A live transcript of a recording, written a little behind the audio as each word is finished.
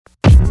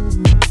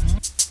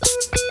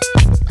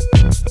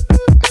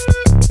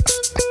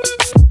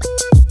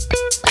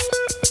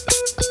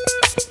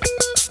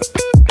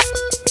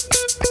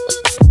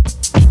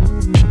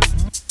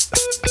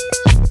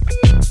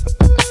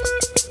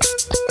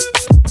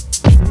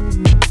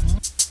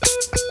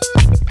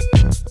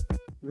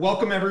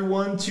Welcome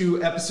everyone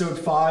to episode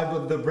 5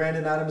 of the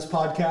Brandon Adams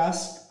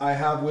podcast. I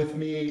have with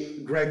me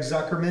Greg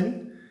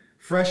Zuckerman.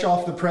 Fresh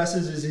off the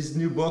presses is his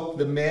new book,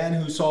 The Man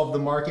Who Solved the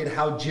Market,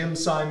 How Jim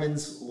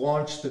Simons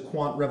Launched the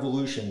Quant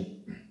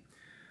Revolution.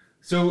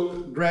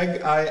 So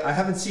Greg, I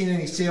haven't seen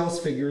any sales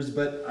figures,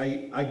 but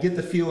I get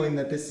the feeling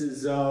that this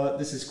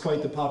is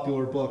quite the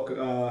popular book.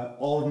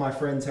 All of my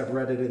friends have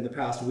read it in the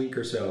past week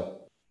or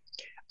so.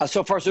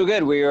 So far so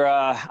good. We're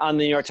on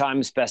the New York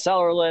Times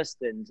bestseller list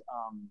and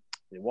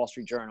the Wall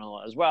Street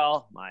Journal as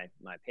well, my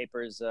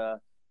papers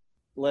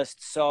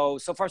list. So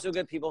far so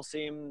good. People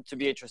seem to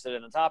be interested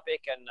in the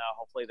topic, and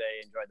hopefully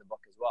they enjoyed the book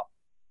as well.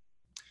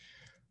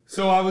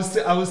 So I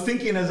was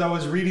thinking as I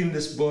was reading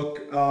this book,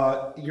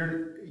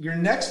 your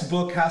next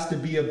book has to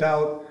be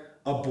about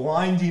a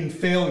blinding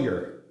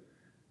failure,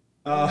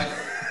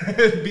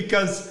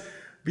 because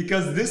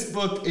this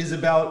book is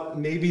about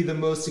maybe the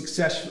most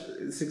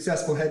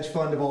successful hedge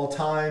fund of all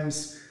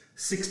times,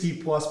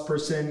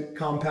 60+%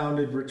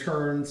 compounded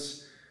returns.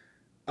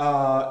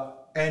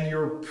 And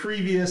your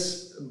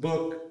previous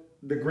book,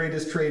 The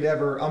Greatest Trade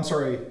Ever,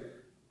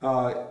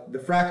 The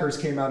Frackers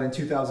came out in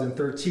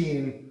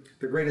 2013.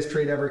 The Greatest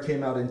Trade Ever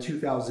came out in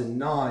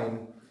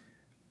 2009,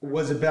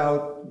 was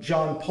about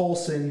John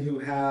Paulson, who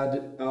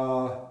had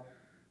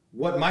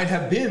what might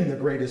have been the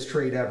greatest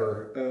trade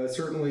ever.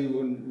 Certainly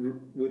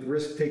with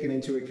risk taken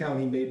into account,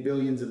 he made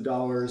billions of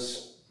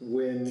dollars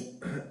when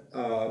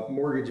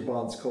mortgage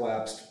bonds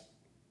collapsed.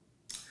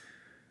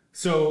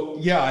 So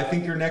yeah, I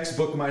think your next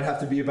book might have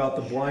to be about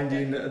the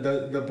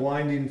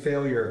blinding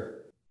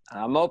failure.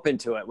 I'm open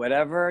to it.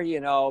 Whatever,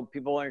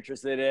 people are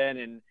interested in,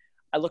 and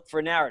I look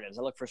for narratives.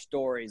 I look for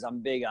stories.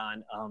 I'm big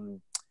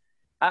on,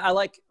 I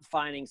like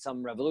finding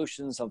some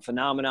revolution, some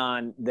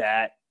phenomenon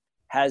that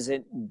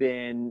hasn't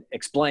been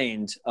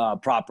explained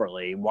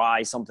properly,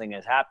 why something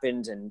has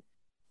happened, and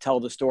tell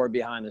the story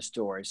behind the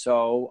story.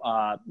 So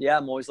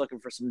I'm always looking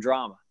for some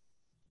drama.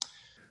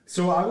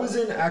 So I was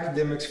in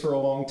academics for a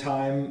long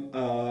time.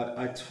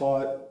 I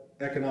taught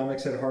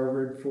economics at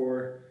Harvard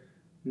for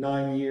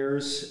 9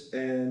 years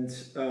and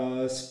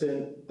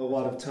spent a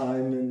lot of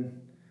time in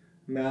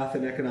math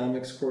and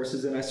economics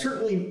courses. And I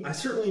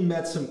certainly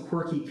met some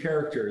quirky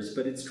characters,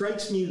 but it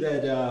strikes me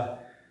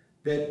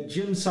that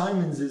Jim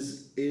Simons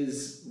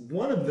is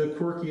one of the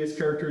quirkiest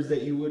characters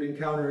that you would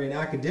encounter in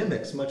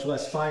academics, much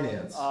less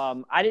finance.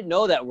 I didn't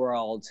know that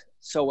world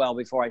so well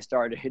before I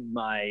started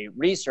my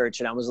research,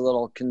 and I was a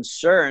little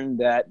concerned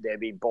that they'd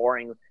be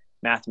boring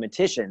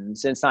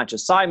mathematicians. And it's not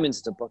just Simons,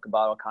 it's a book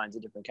about all kinds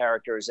of different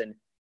characters. And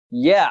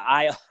yeah,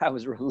 I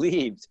was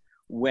relieved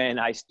when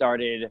I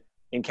started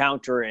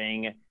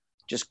encountering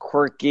just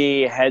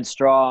quirky,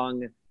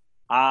 headstrong,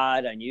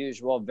 odd,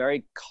 unusual,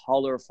 very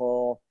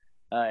colorful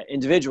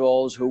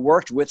individuals who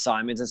worked with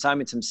Simons, and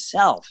Simons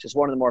himself, just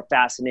one of the more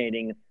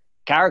fascinating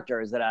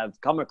characters that I've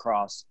come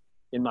across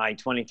in my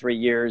 23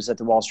 years at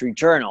the Wall Street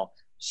Journal.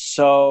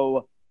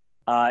 So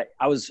I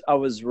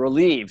was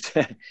relieved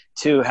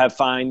to have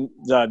find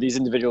these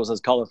individuals as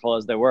colorful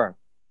as they were.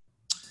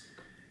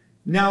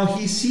 Now,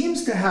 he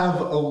seems to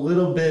have a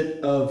little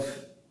bit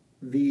of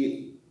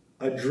the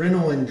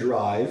adrenaline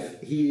drive.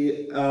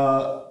 He,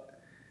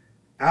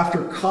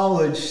 after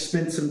college,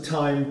 spent some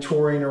time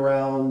touring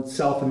around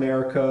South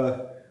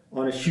America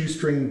on a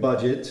shoestring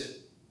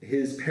budget.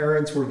 His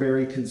parents were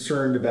very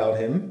concerned about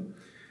him.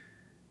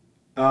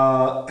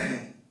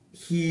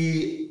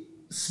 He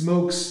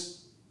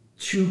smokes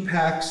 2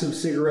 packs of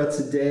cigarettes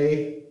a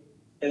day.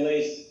 At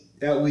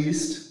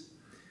least.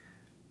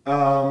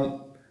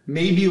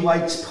 Maybe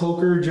likes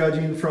poker,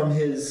 judging from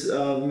his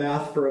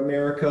Math for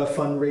America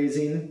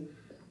fundraising.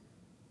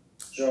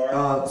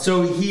 Sure.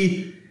 So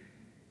he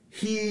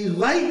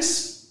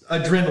likes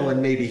adrenaline,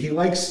 maybe.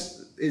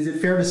 Is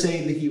it fair to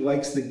say that he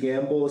likes the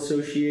gamble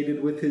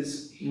associated with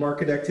his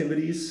market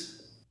activities?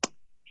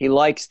 He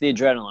likes the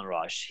adrenaline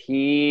rush.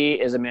 He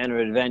is a man of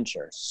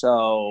adventure.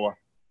 So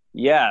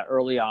yeah,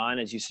 early on,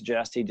 as you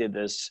suggest, he did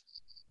this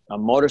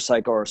motor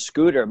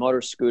scooter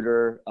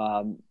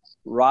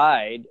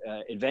ride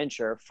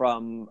adventure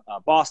from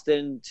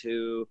Boston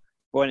to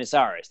Buenos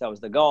Aires. That was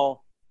the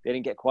goal. They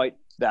didn't get quite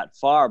that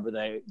far, but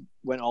they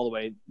went all the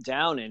way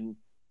down. And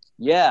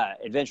yeah,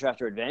 adventure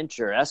after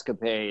adventure,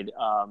 escapade,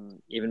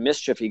 even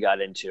mischief he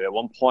got into. At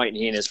one point,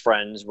 he and his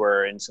friends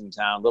were in some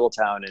little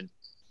town in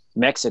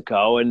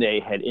Mexico, and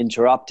they had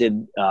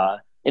interrupted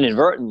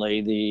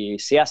inadvertently the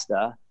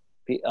siesta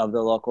of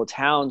the local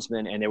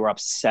townsmen, and they were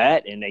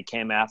upset, and they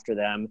came after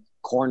them,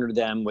 cornered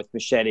them with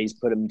machetes,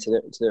 put them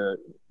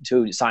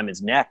to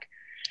Simon's neck.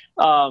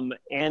 And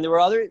there were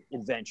other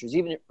adventures.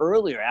 Even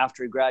earlier,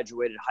 after he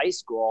graduated high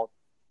school,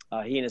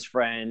 he and his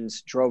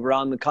friends drove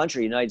around the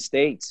country, United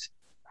States,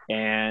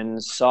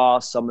 and saw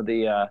some of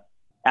the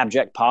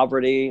abject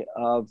poverty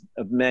of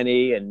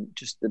many, and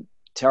just the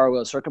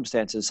terrible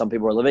circumstances some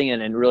people were living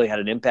in, and really had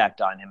an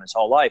impact on him his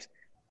whole life.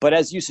 But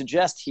as you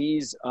suggest,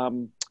 he's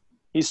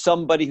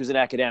somebody who's an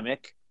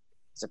academic.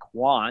 He's a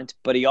quant,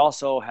 but he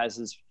also has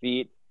his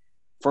feet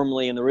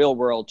firmly in the real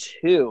world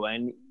too,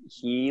 and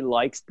he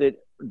likes the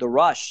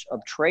rush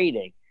of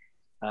trading.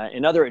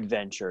 and other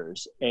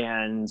adventures,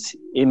 and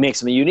it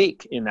makes him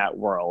unique in that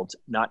world.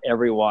 Not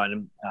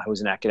everyone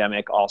who's an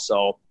academic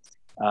also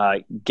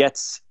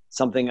gets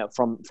something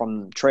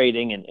from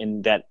trading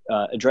and that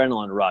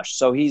adrenaline rush.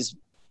 So he's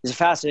a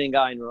fascinating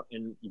guy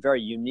and a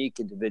very unique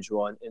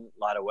individual in a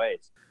lot of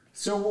ways.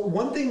 So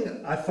one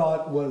thing I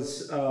thought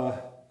was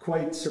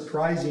quite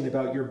surprising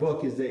about your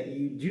book is that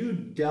you do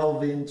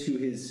delve into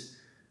his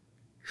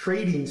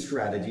trading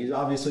strategies.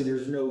 Obviously,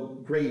 there's no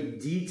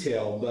great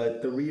detail,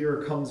 but the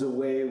reader comes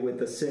away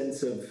with a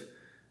sense of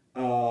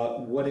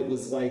what it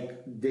was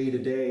like day to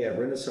day at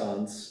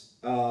Renaissance.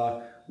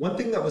 One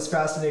thing that was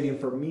fascinating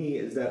for me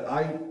is that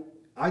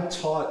I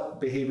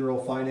taught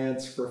behavioral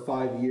finance for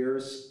 5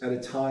 years at a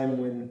time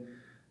when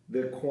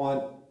the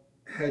quant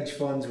hedge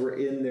funds were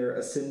in their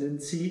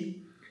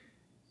ascendancy.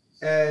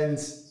 And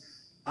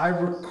I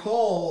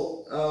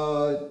recall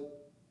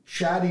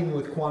chatting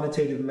with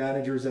quantitative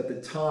managers at the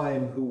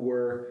time who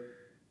were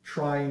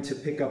trying to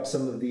pick up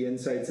some of the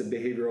insights of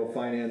behavioral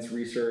finance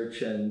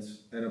research and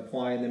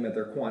applying them at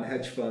their quant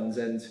hedge funds.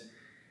 And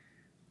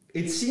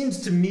it seems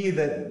to me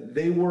that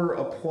they were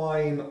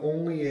applying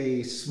only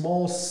a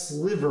small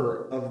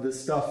sliver of the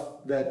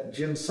stuff that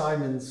Jim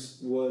Simons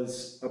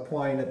was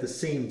applying at the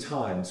same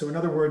time. So in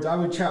other words, I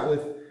would chat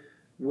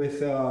with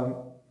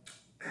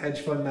hedge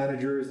fund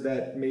managers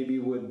that maybe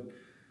would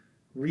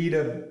read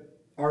an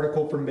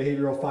article from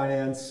behavioral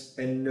finance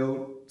and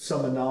note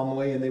some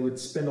anomaly, and they would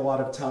spend a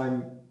lot of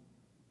time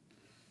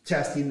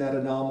testing that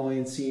anomaly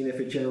and seeing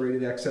if it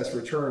generated excess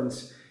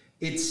returns.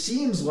 It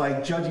seems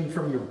like, judging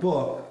from your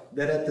book,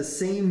 that at the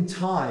same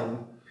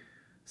time,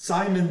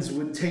 Simons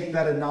would take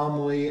that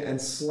anomaly and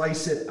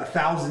slice it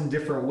 1,000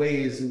 different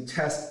ways and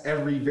test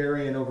every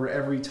variant over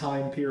every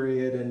time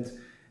period and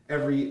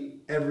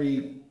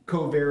every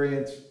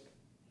covariant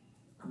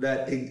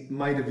that it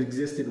might have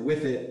existed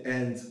with it,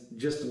 and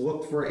just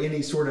look for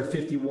any sort of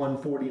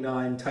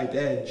 51-49 type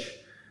edge.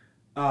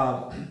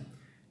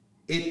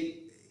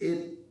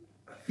 It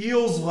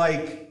feels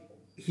like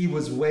he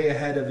was way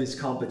ahead of his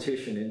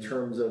competition in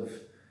terms of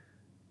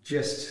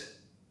just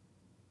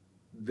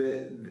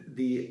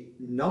the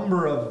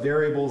number of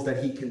variables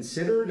that he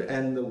considered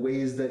and the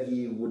ways that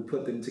he would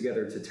put them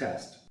together to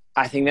test.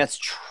 I think that's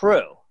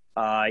true.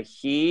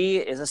 He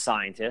is a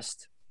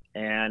scientist,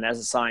 and as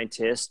a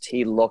scientist,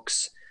 he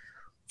looks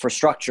for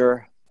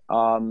structure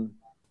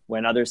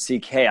when others see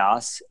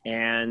chaos.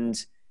 And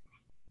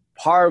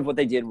part of what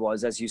they did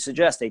was, as you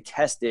suggest, they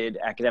tested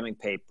academic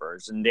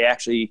papers, and they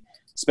actually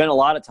spent a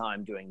lot of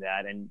time doing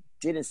that and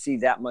didn't see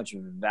that much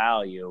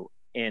value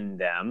in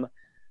them.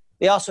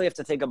 They also have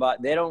to think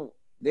about, they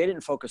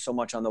didn't focus so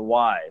much on the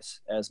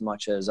whys as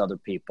much as other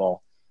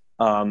people.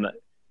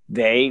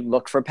 They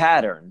look for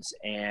patterns,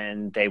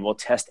 and they will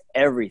test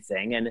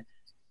everything. And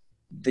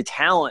the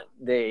talent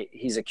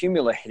he's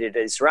accumulated,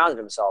 he surrounded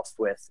himself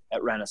with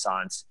at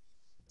Renaissance,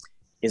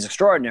 is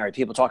extraordinary.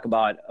 People talk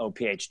about,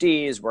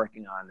 PhDs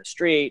working on the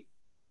street.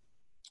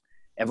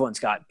 Everyone's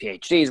got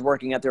PhDs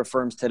working at their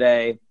firms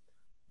today,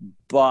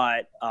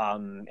 but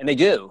and they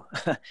do,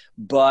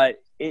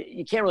 but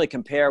you can't really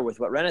compare with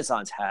what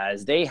Renaissance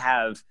has. They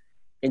have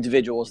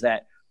individuals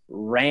that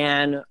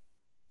ran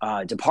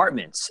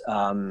departments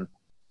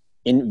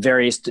in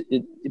various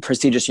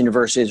prestigious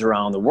universities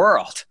around the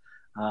world,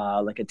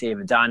 like a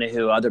David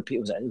Donahue, other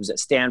people. It was at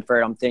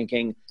Stanford. I'm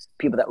thinking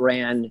people that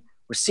were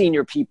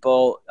senior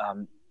people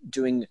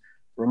doing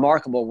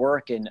remarkable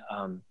work in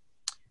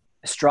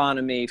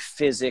astronomy,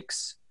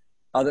 physics,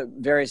 other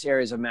various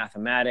areas of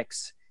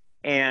mathematics.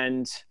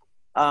 And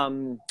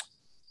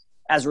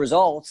as a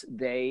result,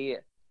 they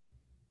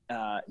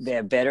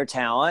have better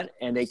talent,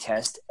 and they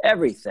test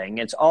everything.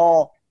 It's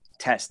all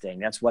testing.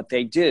 That's what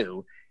they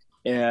do.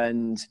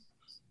 And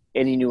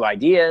any new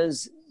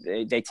ideas,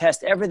 they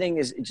test everything.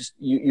 Is just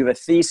you have a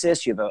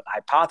thesis, you have a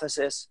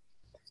hypothesis.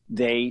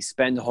 They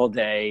spend the whole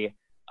day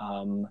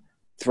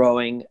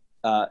throwing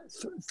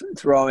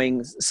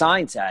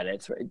science at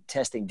it,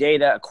 testing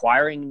data,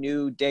 acquiring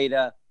new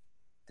data.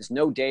 There's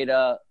no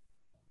data,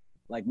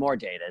 like more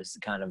data is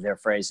kind of their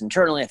phrase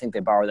internally. I think they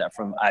borrow that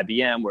from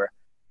IBM, where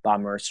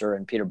Bob Mercer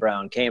and Peter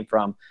Brown came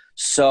from.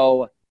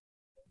 So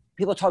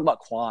people talk about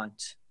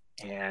quant,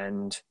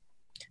 and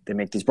they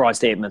make these broad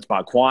statements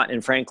about quant.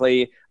 And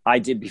frankly, I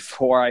did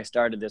before I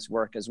started this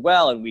work as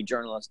well, and we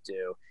journalists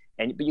do.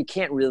 But you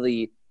can't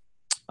really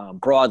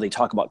broadly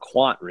talk about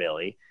quant,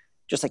 really.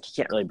 Just like you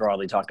can't really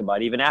broadly talk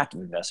about even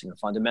active investing or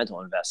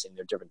fundamental investing.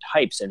 There are different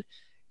types. And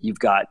you've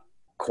got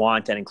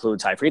quant that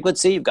includes high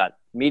frequency. You've got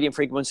medium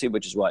frequency,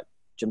 which is what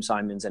Jim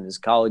Simons and his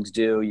colleagues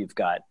do. You've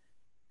got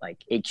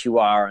like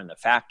AQR and the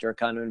factor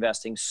kind of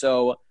investing.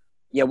 So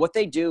yeah, what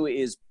they do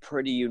is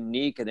pretty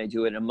unique, and they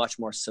do it in a much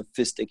more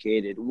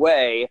sophisticated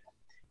way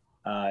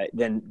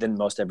than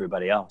most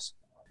everybody else.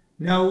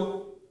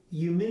 Now,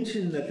 you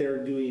mentioned that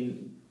they're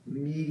doing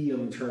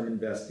medium-term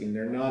investing.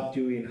 They're not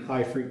doing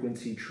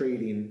high-frequency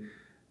trading.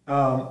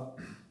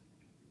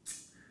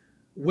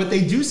 What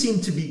they do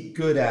seem to be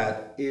good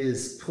at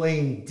is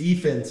playing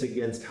defense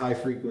against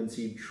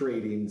high-frequency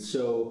trading.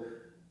 So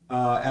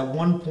At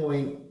one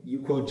point, you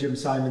quote Jim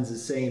Simons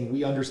as saying,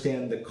 "We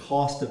understand the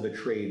cost of a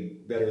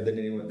trade better than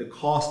anyone, the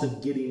cost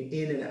of getting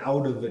in and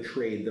out of a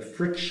trade, the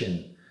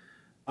friction."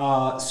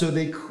 So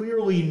they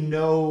clearly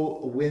know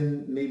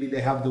when maybe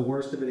they have the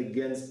worst of it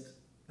against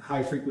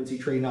high frequency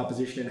trading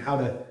opposition and how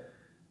to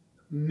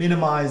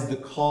minimize the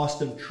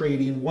cost of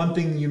trading. One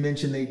thing you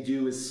mentioned they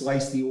do is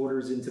slice the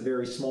orders into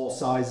very small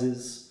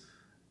sizes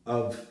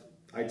of,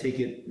 I take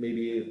it,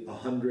 maybe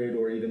 100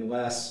 or even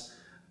less.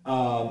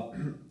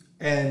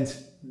 And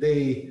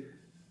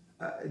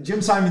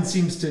Jim Simon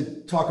seems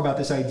to talk about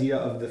this idea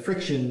of the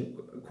friction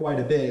quite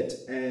a bit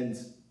and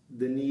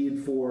the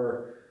need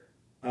for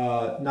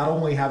not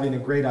only having a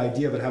great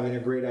idea, but having a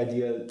great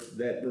idea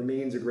that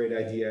remains a great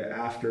idea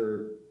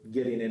after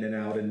getting in and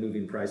out and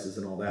moving prices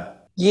and all that.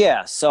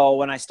 Yeah. So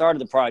when I started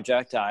the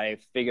project, I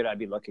figured I'd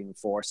be looking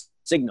for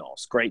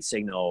signals, great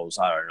signals.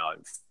 I don't know,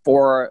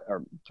 4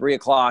 or 3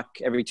 o'clock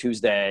every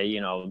Tuesday,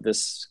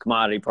 this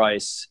commodity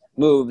price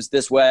moves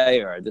this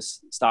way or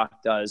this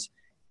stock does.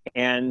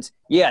 And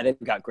yeah, they've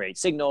got great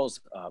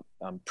signals,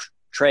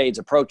 trades,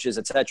 approaches,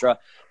 etc.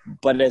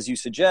 But as you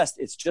suggest,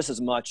 it's just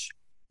as much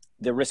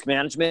the risk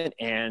management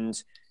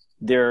and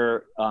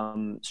their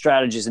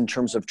strategies in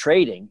terms of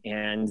trading.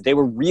 And they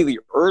were really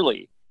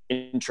early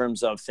in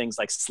terms of things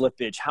like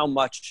slippage. How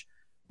much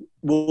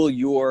will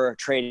your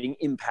trading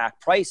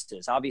impact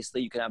prices?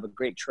 Obviously, you can have a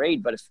great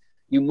trade, but if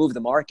you move the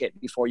market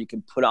before you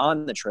can put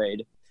on the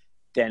trade,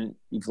 then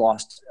you've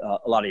lost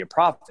a lot of your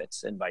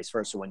profits, and vice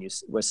versa when you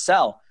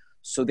sell.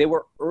 So they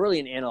were early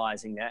in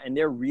analyzing that, and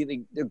they're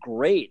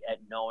great at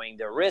knowing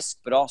their risk,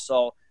 but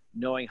also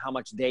knowing how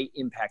much they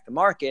impact the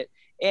market,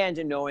 and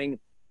in knowing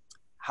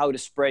how to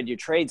spread your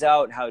trades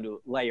out, how to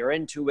layer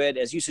into it.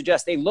 As you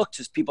suggest, they look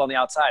to people on the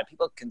outside.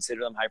 People consider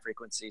them high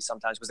frequency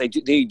sometimes because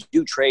they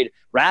do trade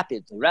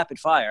rapid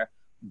fire,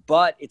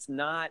 but it's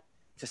not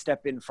to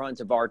step in front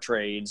of our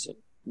trades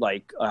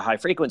like a high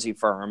frequency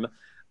firm.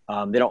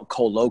 They don't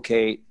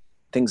co-locate,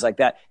 things like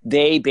that.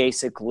 They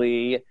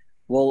basically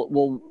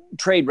will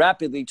trade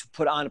rapidly to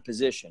put on a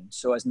position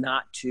so as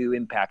not to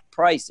impact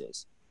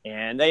prices.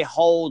 And they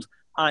hold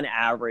on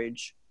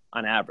average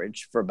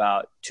for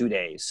about 2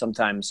 days,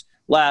 sometimes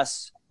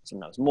less,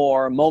 sometimes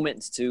more,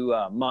 moments to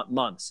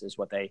months is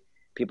what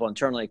people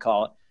internally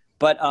call it.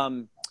 But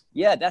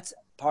yeah, that's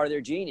part of their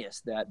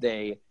genius, that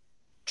they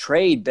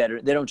trade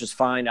better. They don't just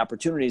find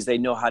opportunities, they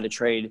know how to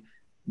trade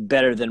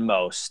better than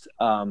most.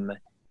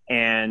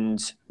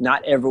 And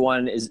not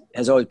everyone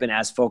has always been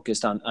as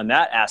focused on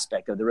that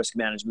aspect of the risk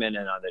management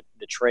and on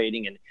the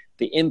trading and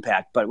the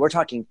impact. But we're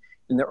talking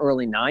in the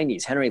early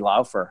 90s, Henry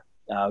Laufer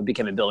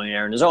became a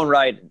billionaire in his own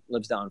right,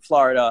 lives down in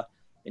Florida,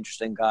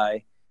 interesting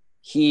guy.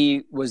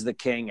 He was the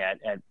king at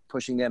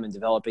pushing them and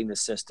developing the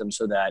system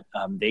so that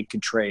they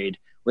could trade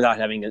without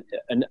having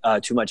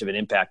too much of an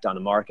impact on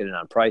the market and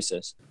on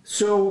prices.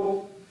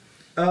 So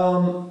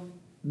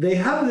they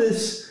have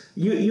this,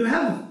 you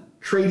have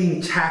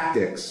trading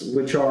tactics,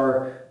 which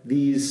are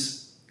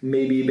these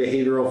maybe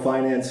behavioral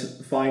finance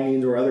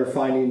findings or other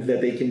findings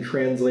that they can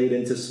translate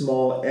into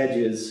small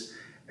edges.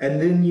 And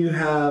then you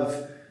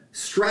have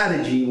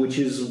strategy, which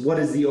is what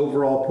is the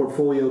overall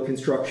portfolio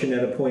construction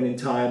at a point in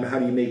time? How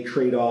do you make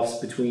trade-offs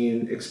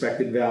between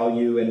expected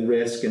value and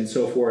risk and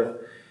so forth?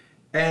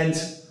 And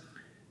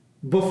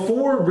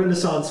before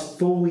Renaissance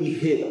fully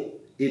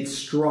hit its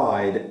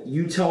stride,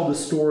 you tell the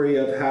story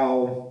of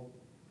how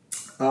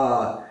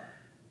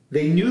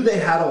they knew they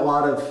had a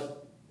lot of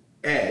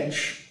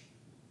edge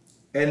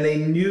and they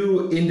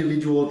knew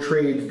individual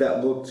trades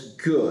that looked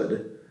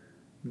good,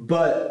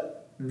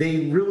 but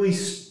they really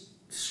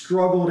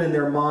struggled in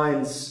their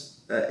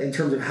minds in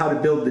terms of how to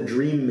build the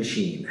dream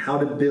machine, how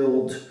to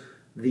build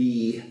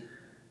the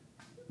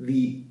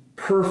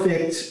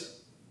perfect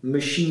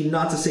machine,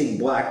 not to say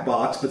black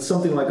box, but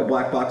something like a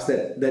black box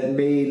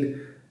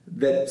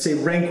that say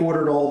rank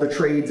ordered all the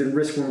trades and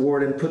risk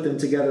reward and put them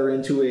together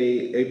into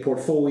a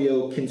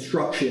portfolio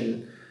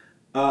construction.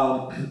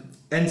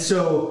 And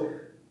so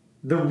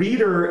the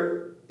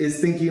reader is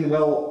thinking,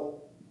 well,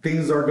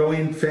 things are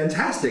going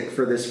fantastic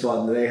for this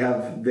fund. They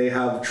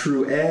have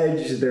true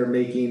edge. They're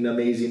making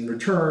amazing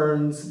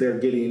returns. They're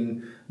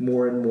getting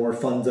more and more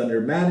funds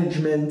under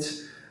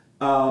management.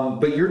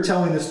 But you're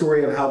telling the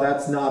story of how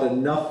that's not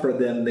enough for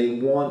them. They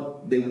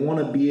want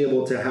to be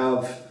able to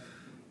have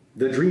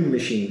the dream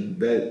machine,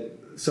 that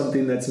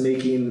something that's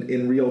making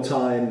in real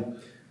time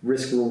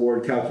risk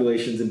reward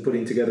calculations and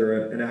putting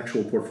together an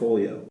actual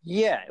portfolio.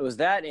 Yeah, it was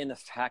that, and the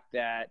fact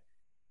that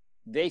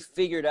they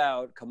figured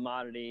out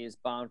commodities,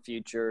 bond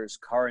futures,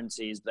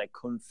 currencies, but they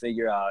couldn't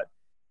figure out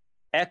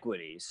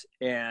equities.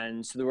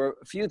 And so there were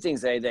a few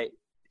things this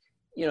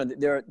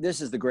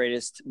is the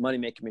greatest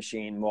money-making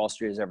machine Wall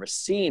Street has ever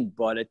seen,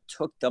 but it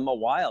took them a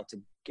while to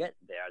get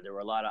there. There were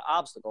a lot of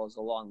obstacles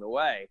along the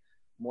way,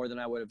 more than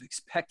I would have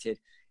expected.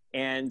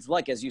 And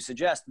like, as you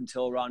suggest,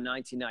 until around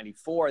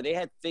 1994, they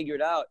had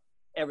figured out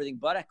everything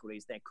but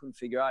equities. They couldn't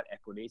figure out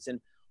equities. And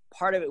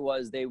part of it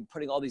was they were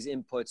putting all these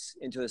inputs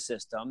into a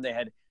system. They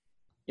had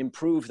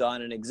improved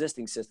on an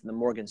existing system that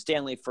Morgan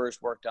Stanley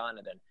first worked on,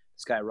 and then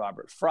this guy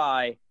Robert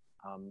Fry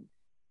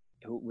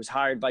who was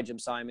hired by Jim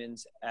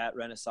Simons at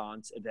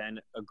Renaissance, and then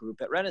a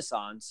group at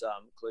Renaissance,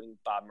 including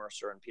Bob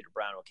Mercer and Peter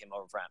Brown, who came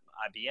over from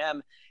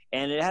IBM.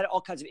 And it had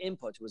all kinds of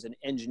inputs. It was an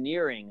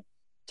engineering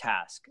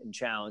task and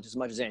challenge as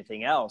much as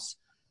anything else.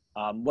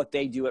 What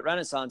they do at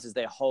Renaissance is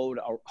they hold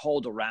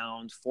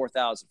around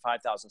 4,000,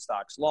 5,000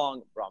 stocks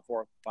long, around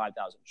 4,000,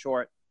 5,000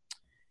 short.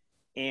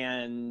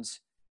 And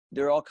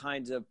there are all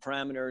kinds of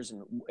parameters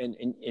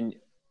and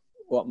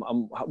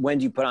when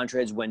do you put on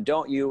trades, when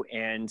don't you?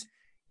 And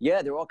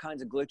yeah, there were all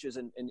kinds of glitches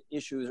and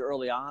issues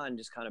early on,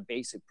 just kind of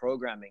basic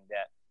programming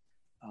that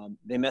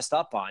they messed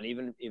up on.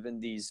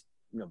 Even these,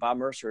 Bob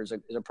Mercer is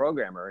a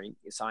programmer,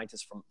 a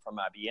scientist from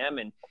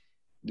IBM, and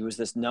there was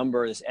this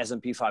number, this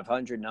S&P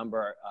 500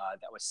 number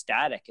that was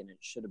static, and it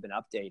should have been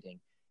updating.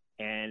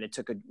 And it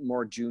took a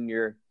more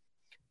junior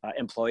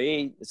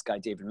employee, this guy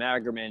David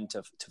Magerman,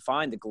 to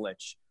find the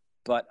glitch.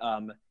 But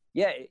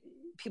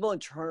people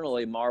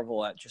internally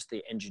marvel at just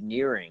the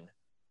engineering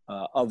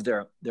of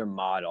their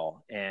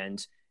model.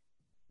 And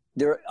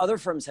other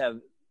firms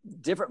have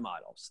different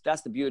models.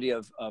 That's the beauty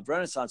of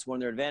Renaissance. One of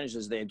their advantages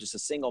is they have just a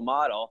single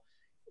model,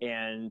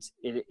 and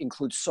it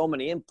includes so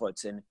many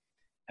inputs and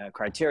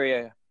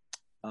criteria.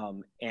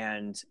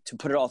 And to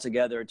put it all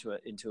together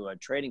into a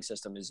trading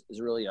system is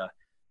really a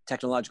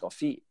technological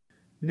feat.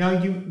 Now,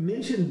 you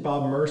mentioned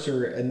Bob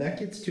Mercer, and that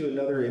gets to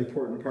another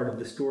important part of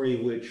the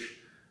story, which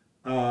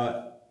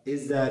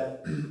is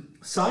that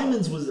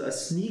Simons was a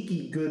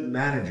sneaky good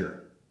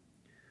manager.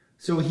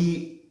 So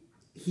he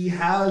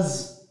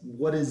has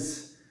what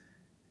is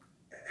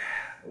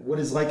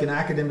like an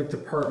academic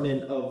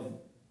department of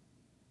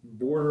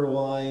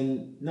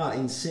borderline, not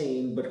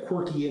insane, but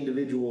quirky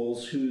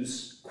individuals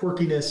whose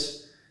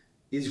quirkiness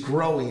is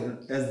growing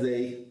as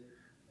they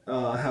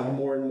have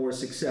more and more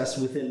success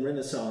within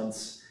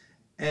Renaissance.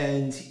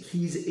 And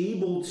he's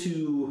able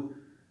to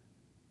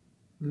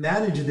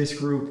manage this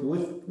group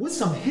with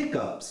some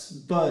hiccups,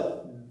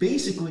 but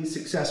basically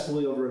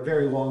successfully over a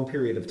very long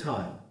period of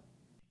time.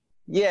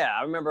 Yeah,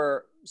 I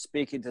remember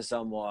speaking to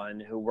someone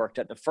who worked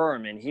at the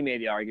firm, and he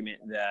made the argument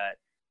that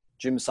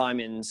Jim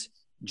Simons'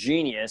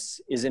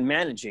 genius is in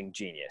managing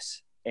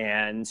genius.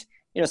 And,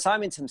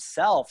 Simons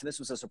himself, and this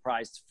was a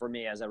surprise for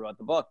me as I wrote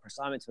the book,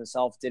 Simons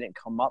himself didn't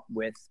come up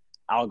with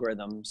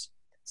algorithms,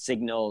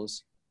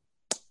 signals,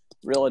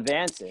 real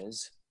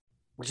advances,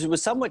 which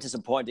was somewhat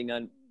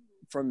disappointing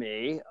for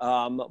me.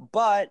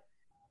 But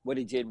what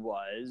he did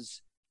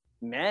was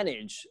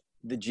manage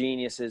the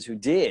geniuses who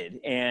did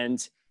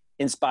and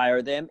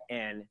inspire them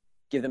and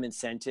give them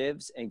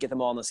incentives and get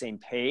them all on the same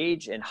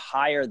page and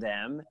hire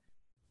them.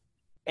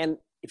 And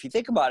if you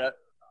think about it,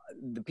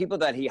 the people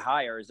that he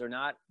hires, they're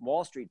not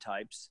Wall Street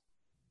types.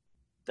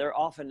 They're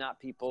often not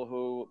people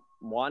who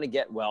want to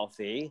get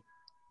wealthy.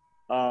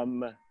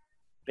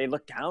 They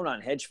look down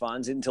on hedge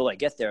funds until they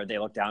get there. They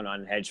look down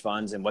on hedge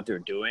funds and what they're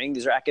doing.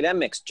 These are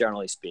academics,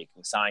 generally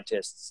speaking,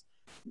 scientists,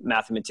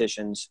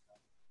 mathematicians.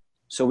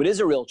 So it is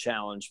a real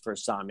challenge for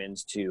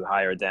Simons to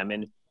hire them.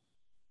 And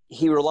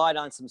he relied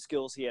on some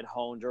skills he had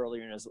honed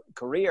earlier in his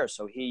career.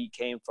 So he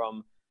came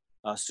from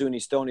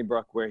SUNY Stony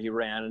Brook, where he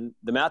ran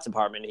the math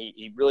department.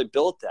 He really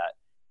built that.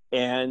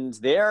 And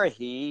there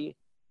he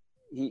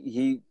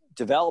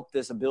developed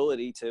this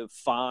ability to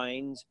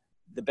find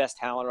the best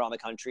talent around the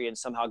country and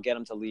somehow get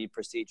them to leave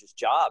prestigious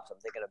jobs. I'm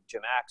thinking of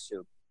Jim Axe,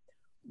 who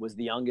was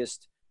the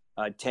youngest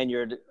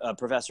tenured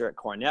professor at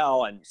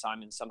Cornell, and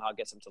Simon somehow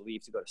gets him to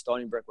leave to go to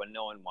Stony Brook when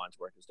no one wanted to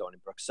work at Stony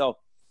Brook. So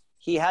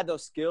he had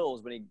those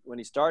skills when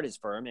he started his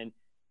firm, and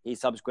he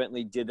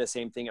subsequently did the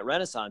same thing at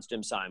Renaissance,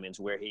 Jim Simons,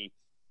 where he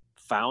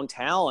found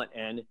talent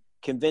and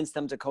convinced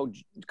them to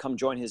come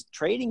join his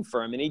trading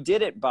firm. And he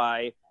did it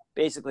by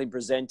basically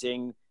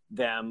presenting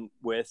them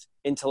with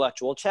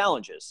intellectual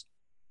challenges.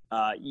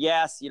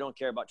 Yes, you don't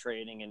care about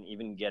trading and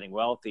even getting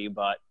wealthy,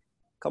 but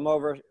come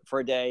over for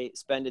a day,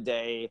 spend a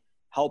day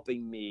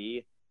helping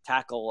me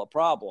tackle a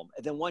problem.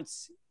 And then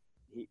once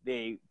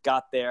they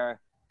got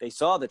there, they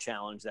saw the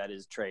challenge that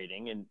is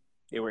trading, and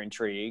they were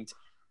intrigued.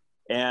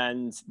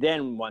 And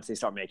then once they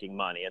start making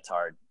money, it's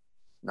hard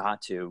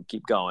not to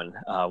keep going.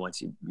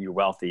 Once you're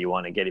wealthy, you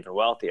want to get even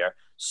wealthier.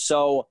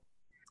 So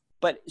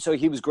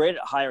he was great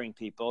at hiring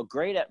people,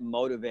 great at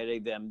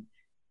motivating them,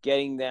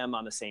 getting them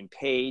on the same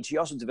page. He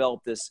also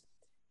developed this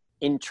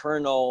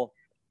internal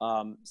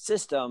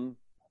system.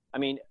 I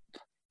mean,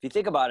 if you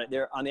think about it,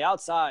 they're on the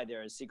outside,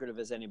 they're as secretive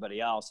as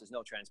anybody else. There's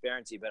no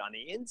transparency, but on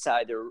the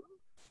inside, they're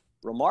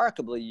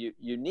remarkably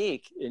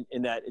unique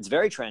in that it's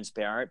very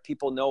transparent.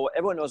 People know,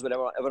 everyone knows what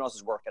everyone else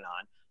is working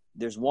on.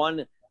 There's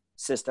one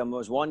system,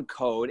 there's one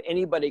code.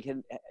 Anybody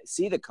can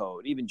see the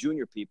code, even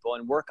junior people,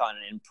 and work on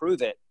it and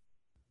improve it,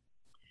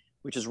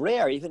 which is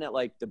rare, even at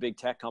like the big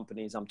tech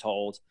companies, I'm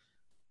told,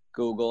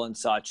 Google and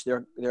such.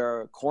 There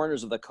are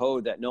corners of the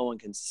code that no one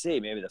can see.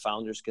 Maybe the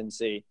founders can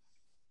see.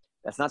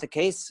 That's not the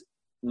case,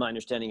 my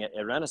understanding,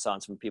 at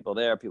Renaissance, from people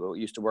there, people who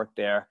used to work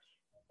there.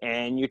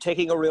 And you're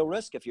taking a real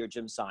risk if you're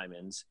Jim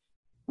Simons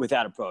with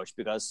that approach,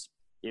 because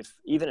if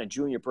even a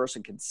junior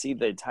person can see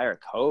the entire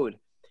code,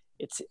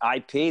 it's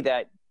IP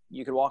that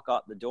you could walk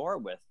out the door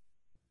with.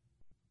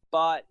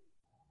 but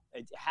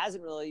it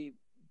hasn't really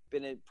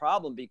been a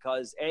problem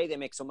because A, they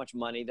make so much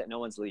money that no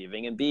one's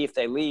leaving, and B, if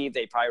they leave,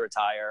 they probably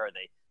retire or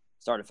they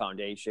start a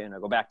foundation or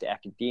go back to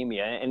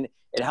academia. And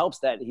it helps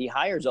that he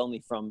hires only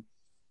from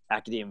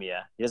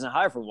academia. He doesn't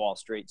hire from Wall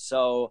Street.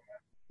 So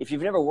if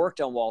you've never worked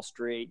on Wall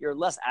Street, you're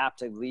less apt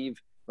to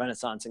leave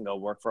Renaissance and go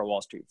work for a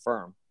Wall Street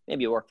firm.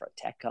 Maybe you work for a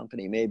tech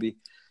company, maybe.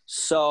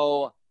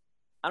 So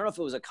I don't know if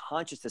it was a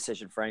conscious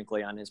decision,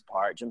 frankly, on his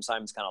part. Jim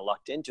Simon's kind of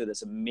lucked into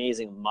this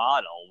amazing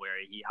model where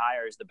he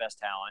hires the best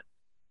talent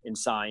in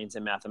science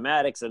and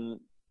mathematics, and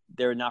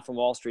they're not from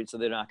Wall Street, so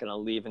they're not going to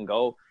leave and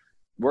go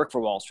work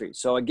for Wall Street.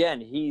 So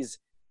again, it's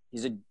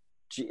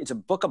a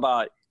book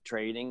about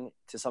trading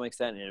to some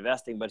extent and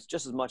investing, but it's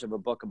just as much of a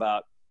book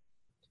about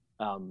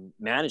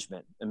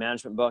management, a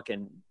management book,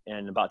 and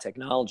about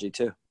technology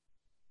too.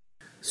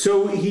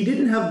 So he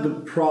didn't have the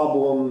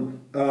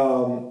problem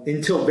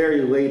until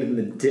very late in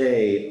the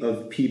day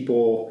of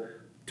people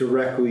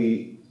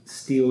directly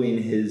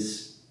stealing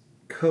his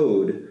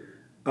code.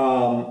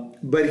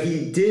 But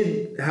he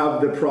did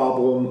have the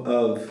problem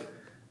of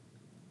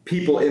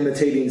people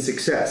imitating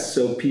success.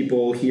 So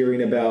people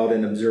hearing about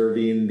and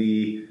observing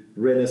the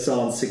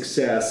Renaissance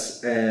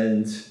success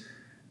and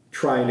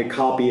trying to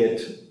copy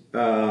it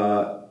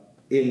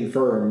in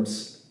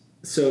firms.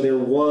 So there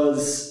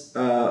was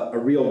a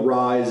real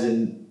rise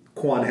in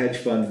quant hedge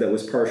funds that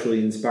was partially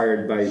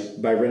inspired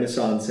by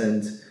Renaissance.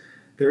 And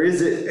there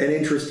is an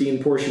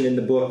interesting portion in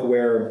the book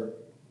where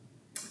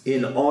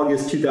in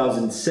August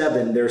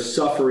 2007, they're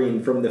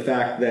suffering from the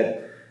fact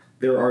that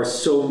there are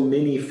so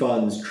many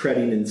funds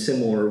treading in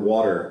similar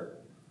water.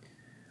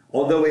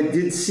 Although it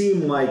did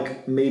seem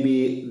like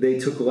maybe they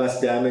took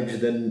less damage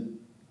than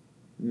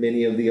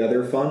many of the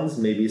other funds,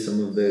 maybe some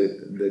of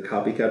the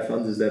copycat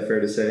funds. Is that fair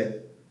to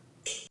say?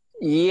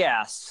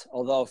 Yes,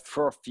 although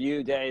for a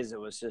few days it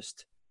was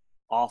just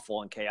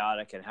awful and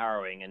chaotic and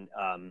harrowing.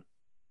 And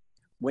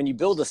when you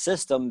build a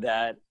system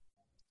that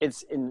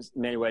it's in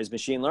many ways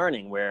machine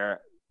learning,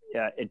 where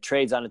it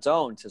trades on its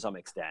own to some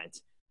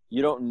extent,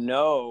 you don't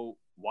know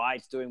why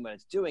it's doing what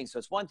it's doing. So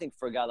it's one thing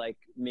for a guy like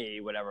me,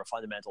 whatever, a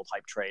fundamental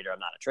type trader. I'm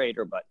not a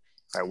trader, but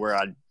where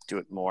I'd do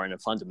it more in a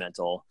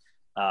fundamental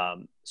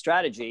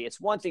strategy. It's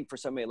one thing for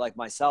somebody like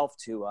myself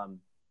to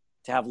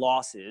have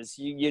losses.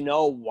 You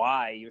know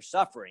why you're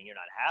suffering. You're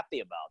not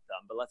happy about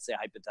them. But let's say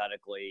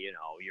hypothetically,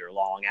 you're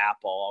long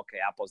Apple. Okay,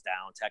 Apple's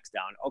down, tech's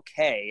down.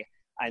 Okay,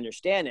 I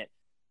understand it.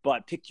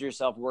 But picture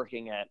yourself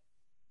working at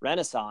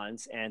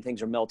Renaissance and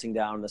things are melting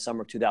down in the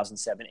summer of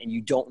 2007 and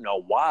you don't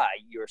know why.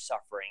 You're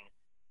suffering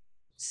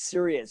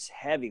serious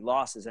heavy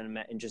losses, and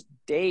in just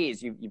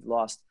days you've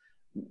lost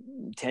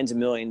tens of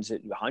millions,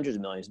 hundreds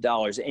of millions of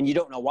dollars, and you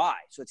don't know why.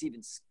 So it's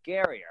even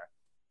scarier.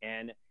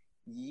 And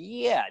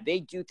yeah, they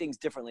do things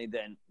differently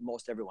than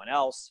most everyone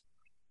else.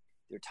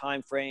 Their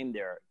time frame,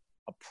 their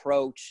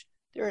approach.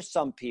 There are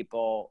some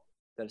people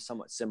that are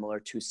somewhat similar.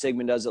 Two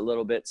Sigma does it a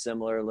little bit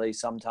similarly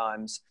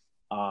sometimes.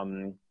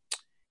 A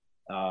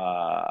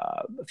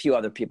few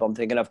other people I'm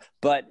thinking of,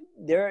 but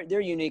they're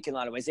unique in a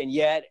lot of ways. And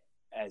yet,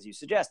 as you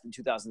suggest, in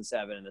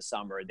 2007 in the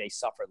summer, they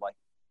suffered like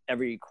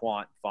every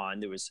quant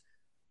fund.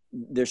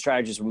 Their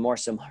strategies were more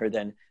similar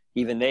than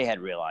even they had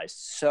realized.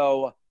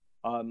 So,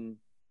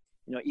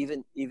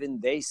 even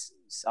they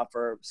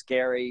suffer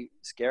scary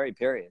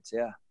periods.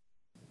 Yeah.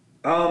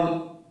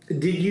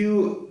 Did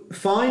you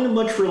find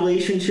much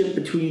relationship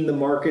between the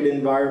market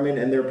environment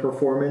and their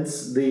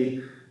performance?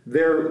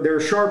 Their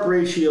Sharpe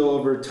ratio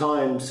over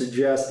time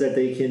suggests that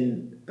they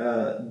can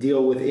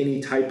deal with any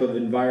type of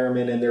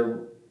environment, and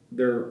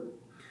they're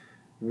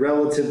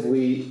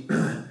relatively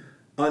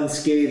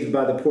unscathed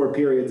by the poor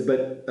periods.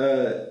 But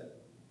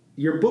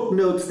your book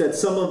notes that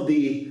some of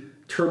the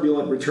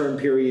turbulent return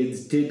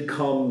periods did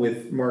come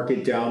with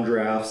market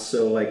downdrafts.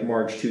 So like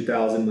March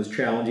 2000 was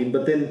challenging,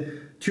 but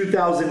then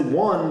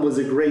 2001 was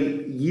a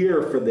great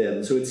year for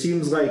them. So it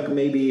seems like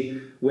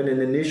maybe when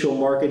an initial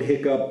market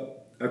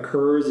hiccup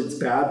occurs, it's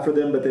bad for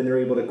them, but then they're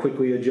able to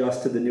quickly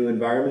adjust to the new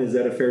environment. Is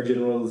that a fair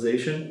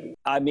generalization?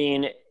 I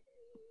mean,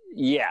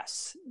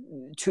 yes.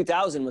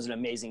 2000 was an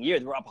amazing year.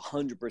 They were up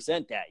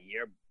 100% that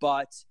year.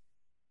 But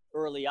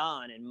early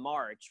on in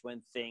March,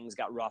 when things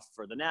got rough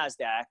for the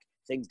NASDAQ,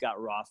 things got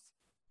rough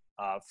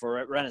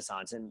for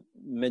Renaissance and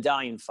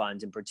medallion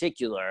funds in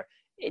particular.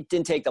 It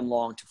didn't take them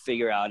long to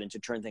figure out and to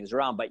turn things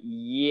around. But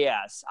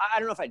yes, I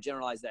don't know if I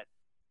generalize that.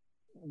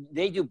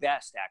 They do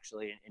best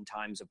actually in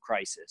times of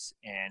crisis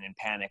and in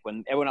panic.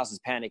 When everyone else is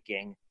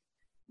panicking,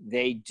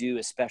 they do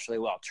especially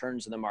well.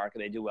 Turns in the market,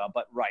 they do well.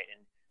 But right,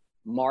 in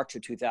March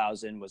of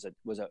 2000 was a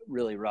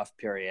really rough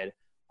period.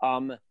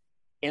 And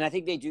I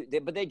think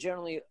but they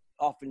generally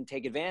often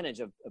take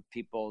advantage of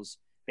people's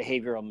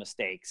behavioral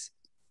mistakes,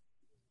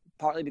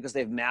 partly because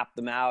they've mapped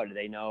them out.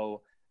 They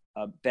know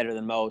better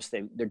than most.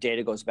 Their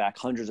data goes back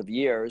hundreds of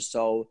years,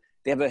 so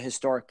they have a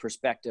historic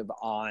perspective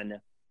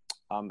on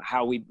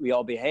how we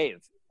all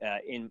behave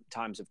in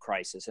times of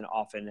crisis, and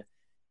often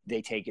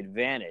they take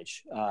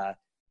advantage.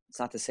 It's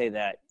not to say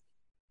that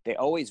they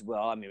always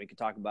will. I mean, we could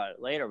talk about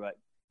it later, but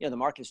the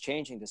market's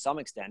changing to some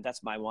extent.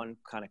 That's my one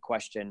kind of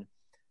question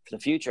for the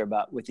future.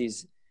 But with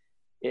these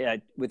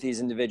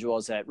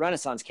individuals at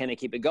Renaissance, can they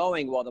keep it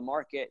going? Well, the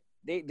market,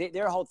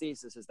 their whole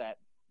thesis is that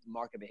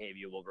market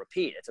behavior will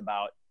repeat. It's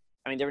about,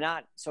 they're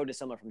not so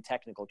dissimilar from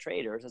technical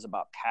traders. It's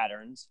about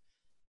patterns,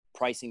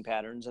 pricing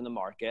patterns in the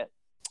market,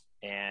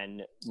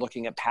 and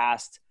looking at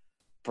past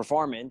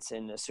performance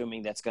and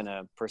assuming that's going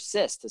to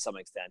persist to some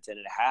extent. And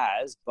it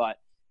has, but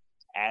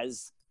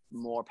as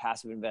more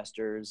passive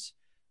investors,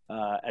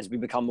 as we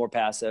become more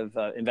passive,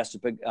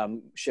 investors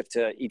shift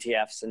to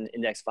ETFs and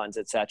index funds,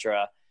 et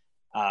cetera,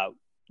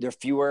 there are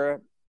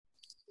fewer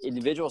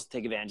individuals to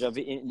take advantage of,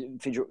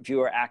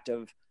 fewer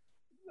active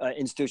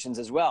institutions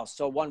as well.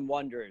 So one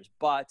wonders,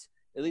 but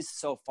at least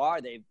so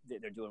far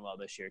they're doing well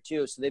this year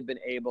too. So they've been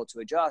able to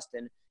adjust,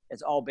 and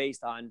it's all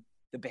based on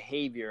the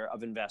behavior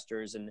of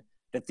investors and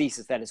the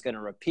thesis that it's going to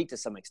repeat to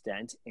some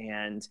extent.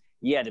 And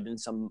yeah, there've been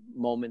some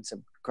moments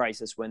of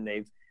crisis when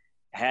they've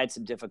had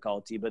some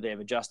difficulty, but they've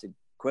adjusted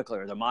quickly,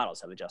 or their models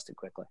have adjusted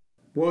quickly.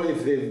 Well,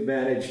 if they've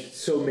managed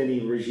so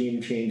many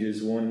regime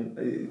changes,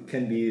 one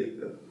can be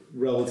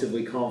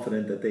relatively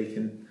confident that they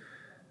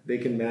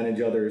can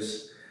manage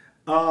others.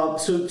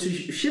 So to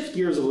shift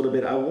gears a little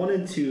bit, I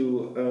wanted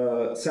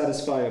to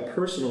satisfy a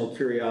personal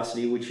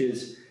curiosity, which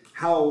is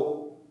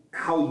how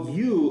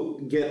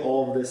you get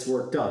all of this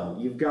work done.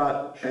 You've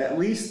got at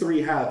least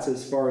 3 hats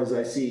as far as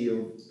I see,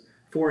 or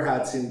 4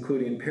 hats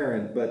including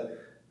parent, but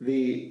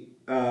the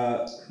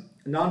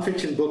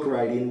nonfiction book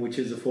writing, which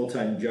is a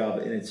full-time job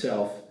in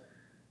itself,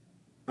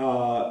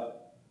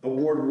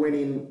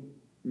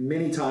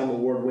 many-time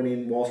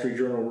award-winning Wall Street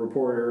Journal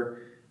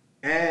reporter,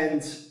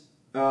 and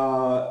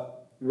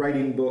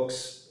writing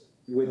books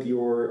with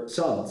your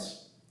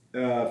sons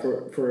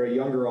for a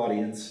younger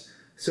audience.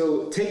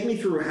 So take me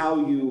through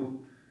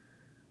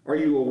are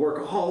you a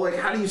workaholic?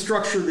 How do you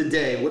structure the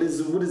day? What is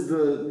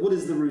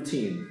the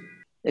routine?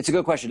 It's a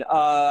good question.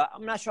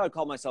 I'm not sure I'd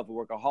call myself a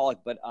workaholic,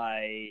 but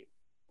I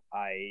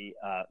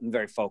am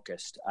very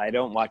focused. I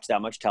don't watch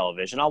that much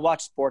television. I'll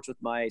watch sports with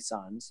my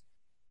sons.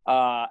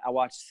 I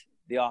watch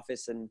The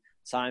Office and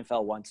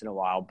Seinfeld once in a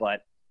while,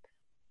 but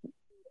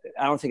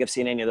I don't think I've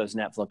seen any of those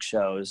Netflix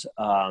shows.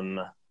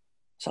 I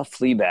saw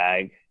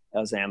Fleabag. That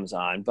was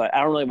Amazon, but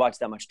I don't really watch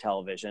that much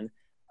television.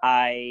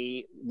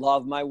 I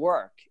love my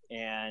work.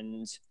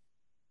 And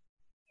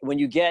when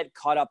you get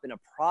caught up in a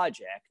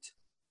project,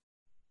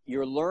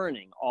 you're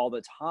learning all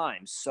the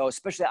time. So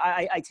especially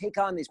I take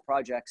on these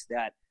projects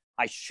that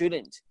I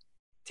shouldn't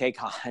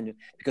take on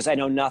because I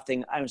know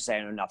nothing. I don't say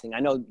I know nothing. I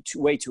know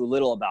way too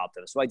little about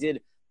them. So I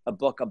did a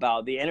book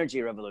about the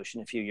energy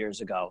revolution a few years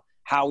ago,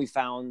 how we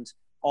found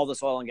all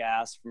this oil and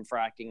gas from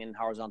fracking and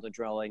horizontal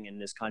drilling in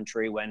this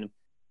country when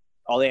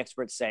all the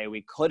experts say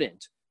we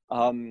couldn't.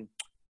 And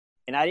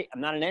I'm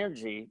not an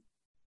energy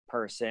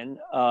person.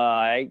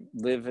 I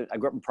grew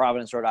up in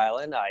Providence, Rhode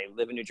Island. I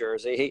live in New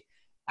Jersey.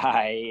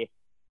 I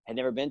had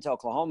never been to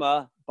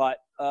Oklahoma, but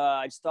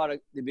I just thought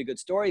there'd be a good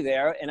story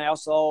there. And I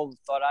also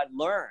thought I'd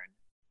learn.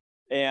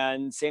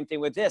 And same thing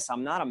with this.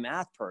 I'm not a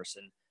math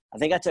person. I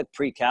think I took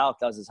pre-calc.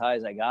 That was as high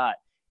as I got.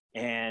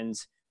 And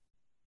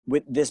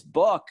with this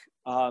book,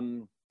 I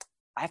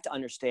had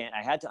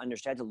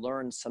to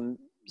learn some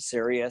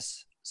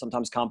serious,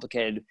 sometimes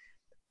complicated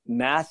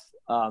math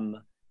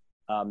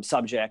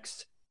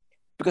subjects,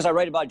 because I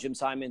write about Jim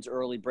Simon's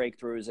early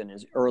breakthroughs and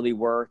his early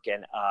work,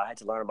 and I had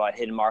to learn about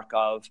hidden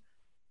Markov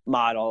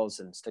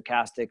models and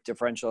stochastic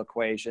differential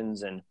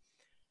equations and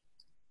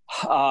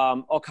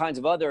all kinds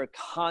of other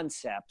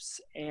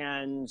concepts.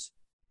 And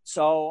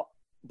so,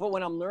 but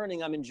when I'm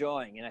learning, I'm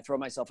enjoying, and I throw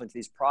myself into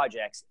these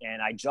projects, and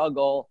I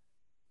juggle,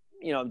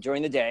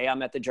 during the day,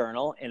 I'm at the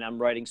Journal and I'm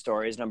writing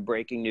stories and I'm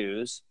breaking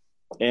news,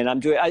 and I'm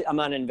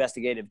on an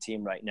investigative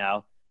team right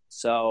now.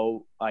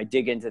 So I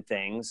dig into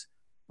things,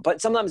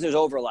 but sometimes there's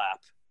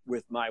overlap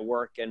with my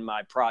work and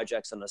my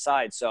projects on the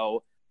side.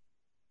 So,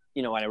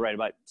 when I write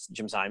about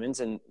Jim Simons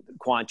and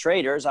quant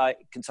traders, I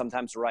can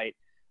sometimes write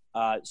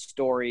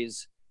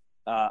stories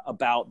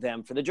about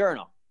them for the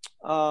Journal.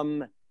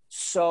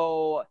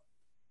 So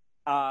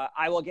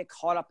I will get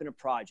caught up in a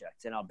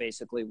project, and I'll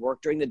basically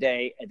work during the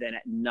day, and then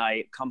at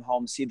night come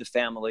home, see the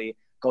family,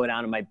 go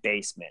down to my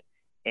basement.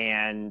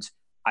 And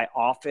I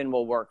often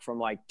will work from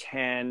like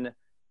 10,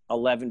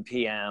 11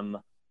 p.m.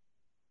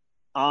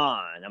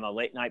 on. I'm a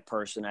late night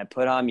person. I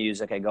put on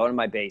music. I go to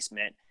my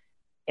basement.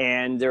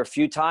 And there are a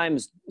few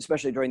times,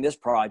 especially during this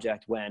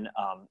project, when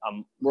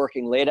I'm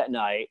working late at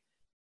night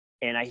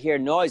and I hear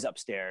noise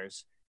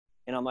upstairs.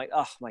 And I'm like,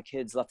 oh, my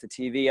kids left the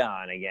TV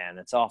on again.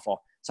 That's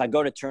awful. So I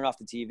go to turn off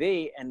the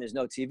TV and there's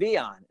no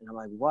TV on. And I'm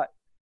like, what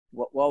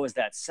was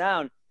that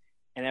sound?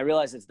 And I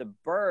realize it's the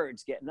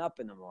birds getting up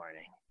in the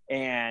morning.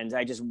 And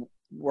I just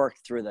worked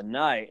through the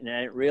night and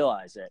I didn't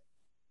realize it.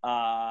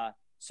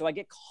 So I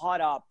get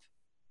caught up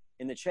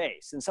in the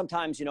chase. And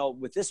sometimes,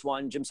 with this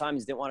one, Jim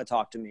Simons didn't want to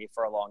talk to me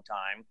for a long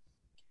time.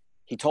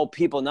 He told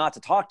people not to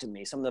talk to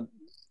me. Some of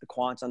the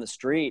quants on the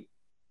street,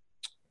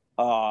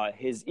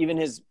 even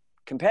his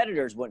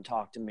competitors wouldn't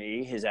talk to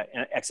me. His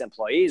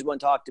ex-employees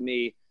wouldn't talk to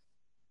me.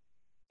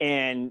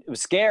 And it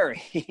was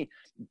scary,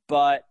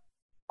 but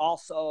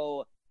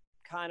also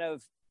kind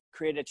of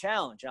created a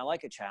challenge, and I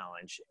like a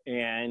challenge,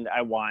 and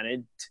I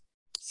wanted to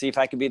see if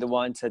I could be the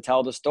one to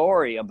tell the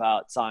story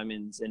about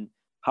Simons and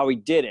how he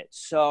did it.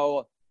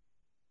 So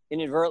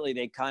inadvertently,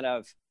 they kind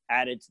of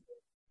added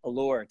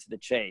allure to the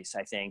chase,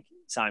 I think,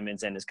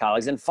 Simons and his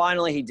colleagues. And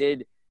finally, he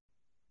did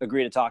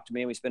agree to talk to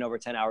me. We spent over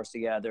 10 hours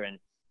together, and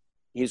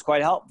he was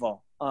quite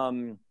helpful.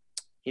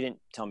 He didn't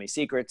tell me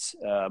secrets,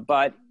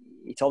 but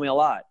he told me a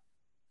lot.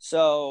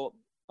 So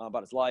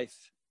about his life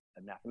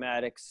and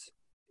mathematics,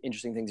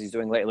 interesting things he's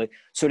doing lately.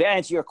 So to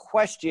answer your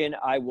question,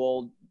 I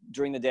will,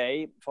 during the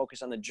day,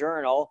 focus on the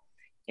journal,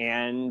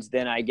 and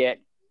then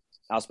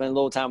I'll spend a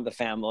little time with the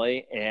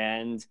family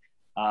and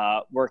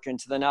work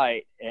into the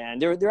night.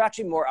 And there are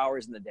actually more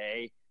hours in the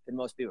day than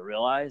most people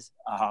realize.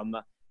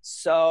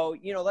 So,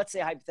 let's say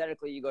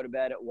hypothetically you go to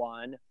bed at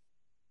 1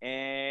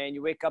 and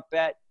you wake up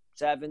at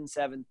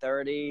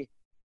 7:30.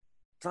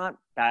 It's not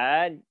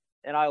bad.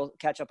 And I'll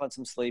catch up on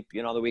some sleep,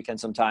 the weekend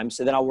sometimes.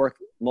 So then I'll work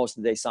most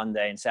of the day,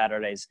 Sunday and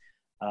Saturdays.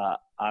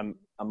 I'm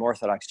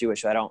Orthodox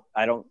Jewish. So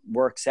I don't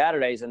work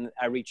Saturdays, and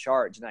I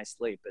recharge and I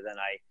sleep, and then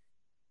I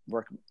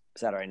work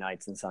Saturday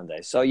nights and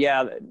Sundays. So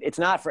yeah, it's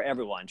not for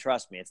everyone.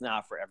 Trust me, it's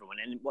not for everyone.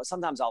 And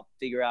sometimes I'll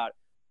figure out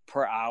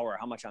per hour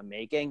how much I'm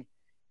making,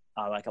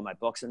 like on my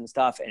books and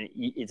stuff. And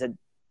it's a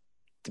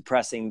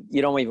depressing.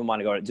 You don't even want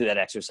to go to do that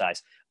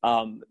exercise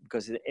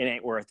because it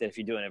ain't worth it if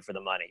you're doing it for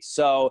the money.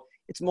 So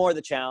it's more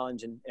the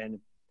challenge and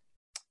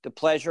the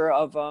pleasure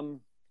of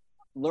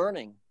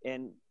learning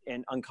and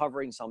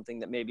uncovering something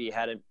that maybe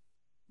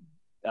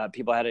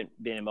people hadn't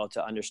been able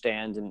to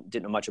understand and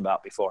didn't know much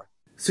about before.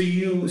 So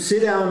you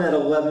sit down at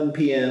 11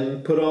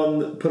 p.m., put on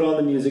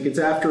the music. It's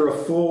after a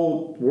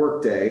full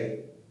work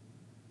day.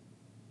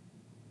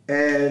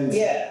 And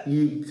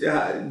you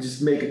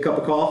just make a cup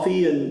of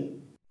coffee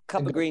and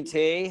cup of green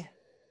tea.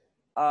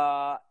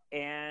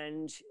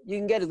 And you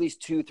can get at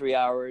least 2-3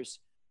 hours.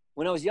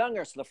 When I was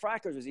younger, so the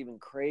Frackers was even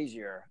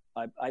crazier.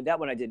 That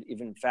one I did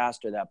even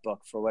faster, that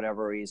book, for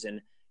whatever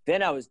reason.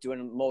 Then I was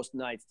doing most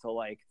nights till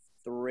like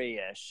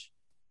 3-ish.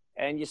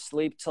 And you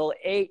sleep till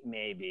 8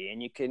 maybe,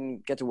 and you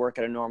can get to work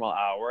at a normal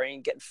hour, and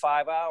you get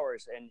 5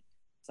 hours, and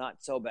it's not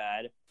so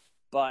bad.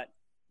 But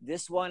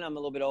this one, I'm a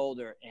little bit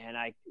older, and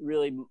I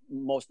really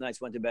most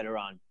nights went to bed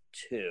around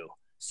 2.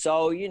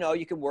 So,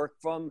 you can work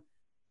from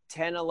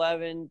 10,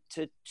 11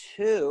 to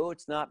 2.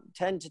 It's not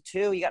 10 to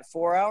 2. You got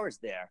 4 hours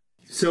there.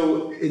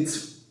 So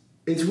it's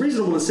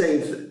reasonable to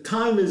say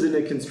time isn't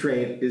a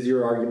constraint, is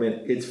your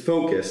argument. It's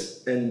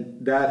focus,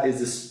 and that is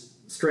the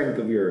strength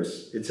of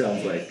yours, it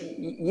sounds like.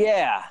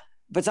 Yeah,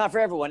 but it's not for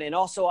everyone. And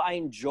also, I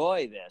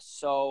enjoy this.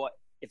 So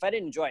if I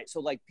didn't enjoy it, so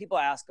like people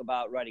ask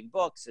about writing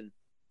books, and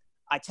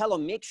I tell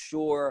them, make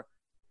sure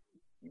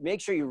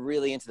you're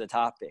really into the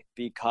topic,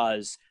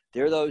 because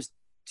there are those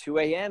 2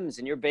 a.m.s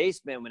in your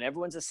basement when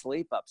everyone's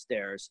asleep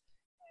upstairs,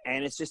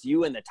 and it's just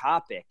you and the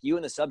topic, you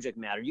and the subject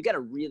matter. You got to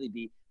really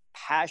be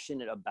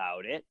passionate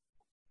about it,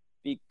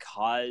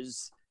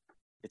 because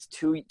it's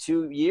 2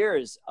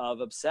 years of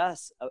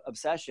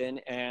obsession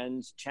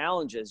and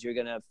challenges you're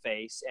going to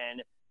face.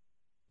 And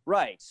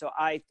right. So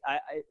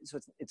so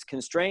it's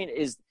constraint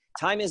is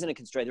time isn't a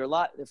constraint.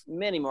 There's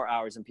many more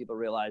hours than people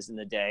realize in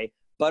the day,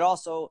 but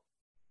also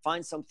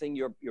find something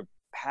you're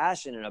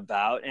passionate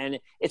about. And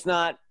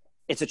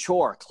it's a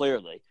chore,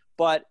 clearly,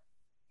 but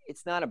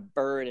it's not a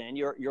burden.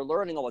 You're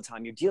learning all the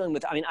time. You're dealing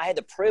with, I had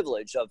the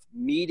privilege of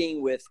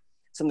meeting with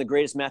some of the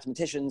greatest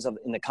mathematicians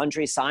in the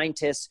country,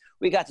 scientists.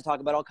 We got to talk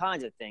about all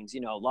kinds of things,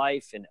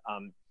 life and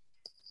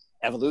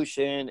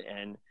evolution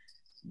and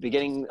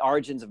beginning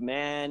origins of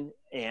man.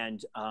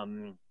 And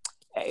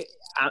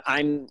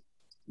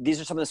these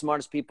are some of the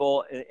smartest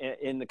people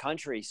in the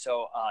country.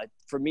 So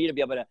for me to be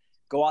able to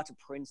go out to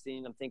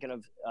Princeton, I'm thinking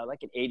of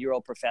like an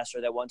 8-year-old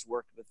professor that once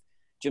worked with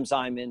Jim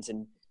Simons,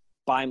 and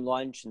buy him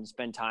lunch and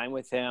spend time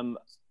with him.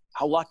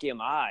 How lucky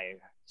am I?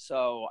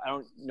 So I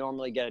don't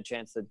normally get a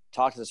chance to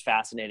talk to these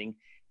fascinating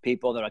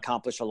people that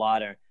accomplish a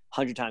lot, or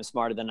 100 times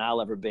smarter than I'll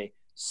ever be.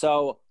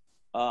 So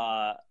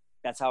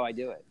that's how I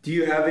do it. Do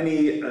you have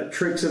any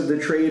tricks of the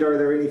trade? Are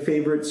there any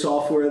favorite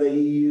software that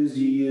you use?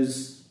 Do you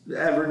use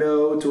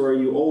Evernote, or are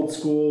you old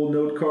school,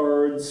 note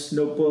cards,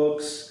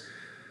 notebooks,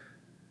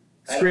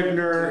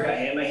 Scrivener?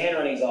 My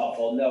handwriting's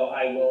awful. No,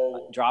 I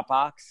will.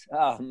 Dropbox.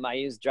 I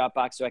use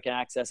Dropbox so I can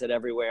access it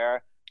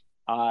everywhere.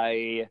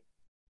 I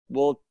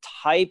will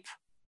type.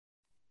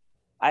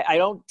 I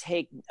don't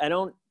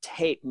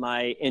tape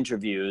my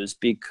interviews,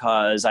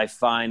 because I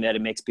find that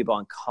it makes people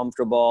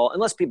uncomfortable,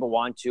 unless people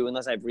want to,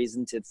 unless I have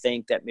reason to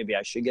think that maybe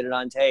I should get it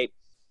on tape.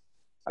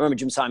 I remember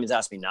Jim Simons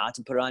asked me not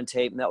to put it on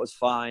tape, and that was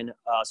fine.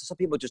 So some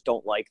people just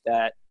don't like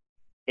that.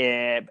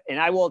 And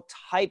I will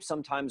type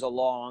sometimes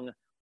along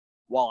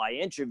while I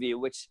interview,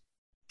 which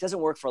doesn't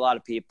work for a lot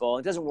of people.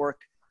 It doesn't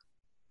work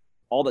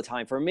all the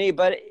time for me,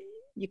 but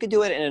you could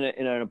do it in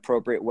an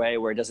appropriate way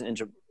where it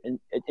doesn't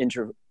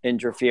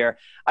interfere.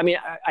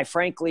 I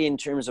frankly, in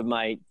terms of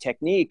my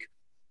technique,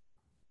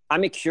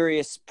 I'm a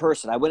curious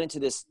person. I went into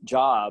this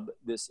job,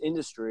 this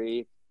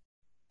industry,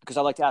 because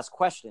I like to ask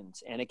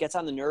questions, and it gets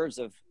on the nerves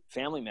of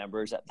family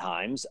members at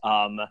times.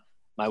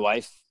 my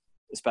wife,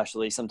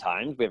 especially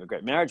sometimes, we have a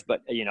great marriage,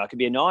 but you know, it can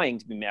be annoying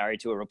to be married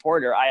to a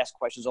reporter. I ask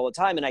questions all the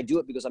time, and I do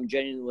it because I'm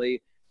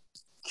genuinely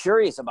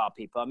curious about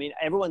people. I mean,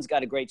 everyone's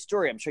got a great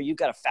story. I'm sure you've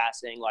got a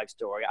fascinating life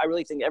story. I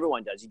really think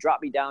everyone does. You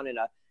drop me down in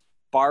a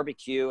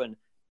barbecue and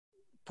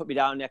put me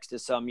down next to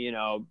some, you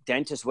know,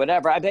 dentist,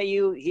 whatever. I bet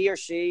you he or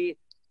she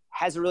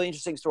has a really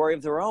interesting story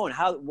of their own.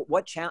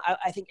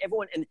 I think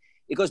everyone, and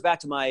it goes back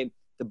to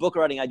the book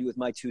writing I do with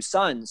my two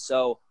sons.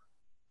 So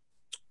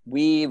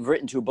we've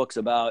written 2 books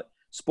about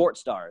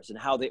sports stars and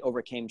how they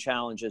overcame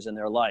challenges in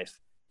their life.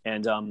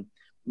 And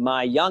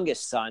my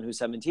youngest son, who's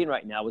 17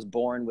 right now, was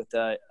born with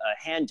a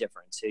hand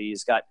difference.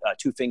 He's got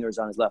 2 fingers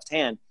on his left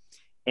hand.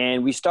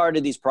 And we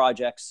started these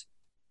projects.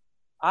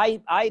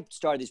 I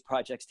started these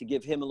projects to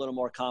give him a little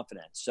more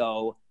confidence.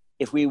 So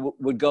if we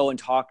would go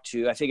and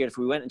I figured if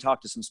we went and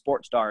talked to some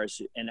sports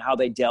stars and how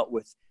they dealt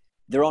with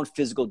their own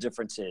physical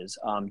differences.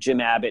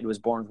 Jim Abbott was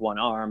born with 1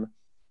 arm.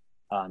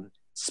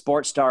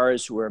 Sports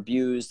stars who were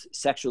abused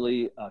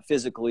sexually,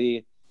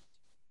 physically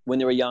when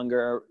they were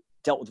younger,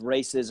 dealt with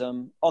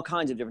racism, all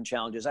kinds of different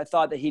challenges. I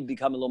thought that he'd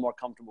become a little more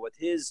comfortable with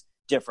his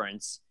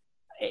difference.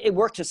 It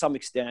worked to some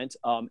extent,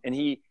 and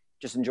he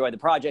just enjoyed the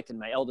project, and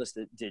my eldest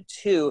did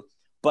too.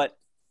 But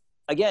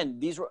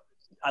again,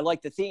 I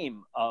like the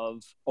theme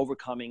of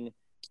overcoming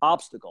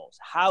obstacles.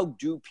 How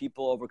do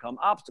people overcome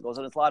obstacles?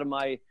 And it's a lot of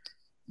my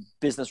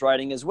business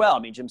writing as well. I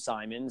mean, Jim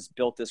Simons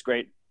built this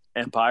great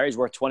empire. He's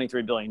worth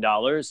 $23 billion,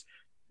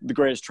 the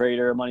greatest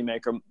trader,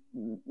 moneymaker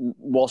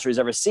Wall Street's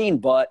ever seen.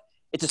 But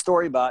it's a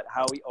story about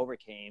how he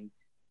overcame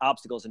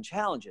obstacles and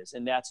challenges.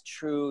 And that's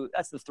true.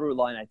 That's the through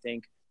line, I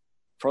think,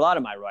 for a lot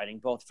of my writing,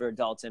 both for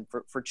adults and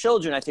for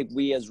children. I think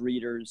we as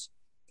readers,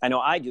 I know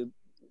I do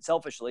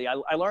selfishly,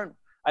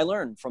 I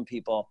learn from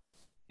people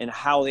and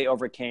how they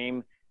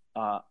overcame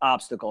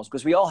obstacles,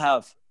 because we all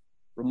have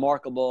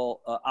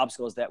remarkable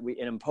obstacles and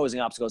imposing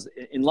obstacles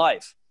in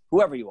life,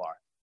 whoever you are.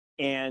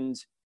 And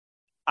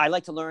I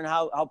like to learn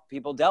how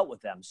people dealt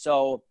with them.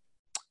 So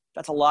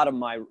that's a lot of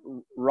my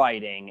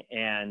writing.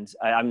 And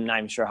I'm not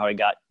even sure how I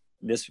got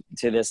this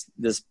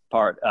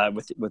part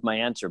with my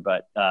answer,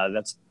 but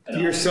that's. Do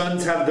your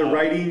sons have the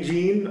writing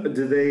gene?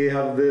 Do they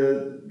have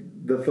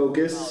the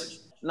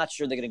focus? I'm not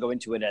sure they're going to go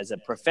into it as a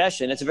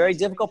profession. It's a very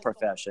difficult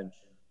profession.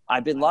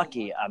 I've been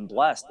lucky. I'm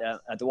blessed.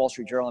 At the Wall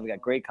Street Journal, I've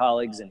got great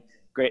colleagues and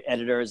great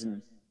editors.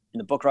 And in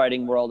the book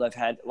writing world, I've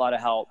had a lot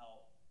of help.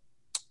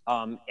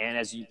 And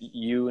as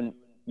you and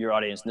your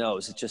audience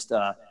knows, it's just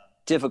a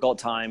difficult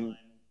time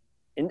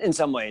in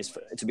some ways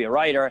to be a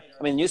writer.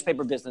 I mean, the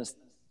newspaper business,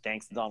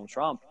 thanks to Donald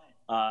Trump,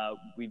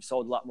 we've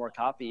sold a lot more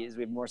copies.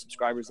 We have more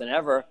subscribers than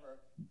ever.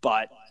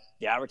 But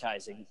the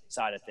advertising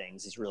side of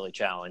things is really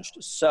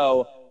challenged.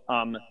 So,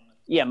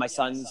 yeah, my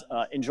sons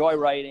enjoy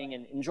writing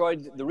and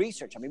enjoyed the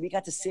research. I mean, we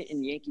got to sit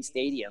in Yankee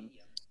Stadium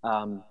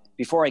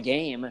before a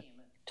game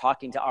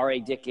talking to R.A.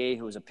 Dickey,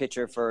 who was a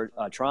pitcher for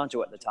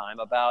Toronto at the time,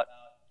 about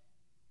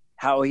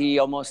how he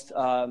almost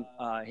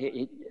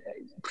he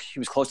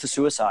was close to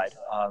suicide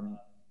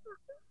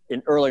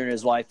earlier in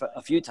his life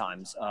a few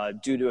times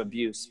due to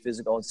abuse,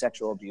 physical and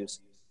sexual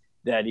abuse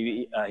that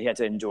he had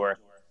to endure.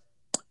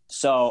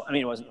 So, I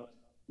mean, it wasn't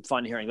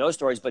fun hearing those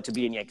stories, but to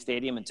be in Yankee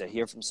Stadium and to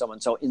hear from someone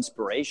so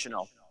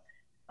inspirational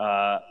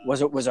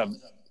was a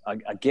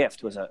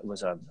gift, was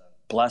a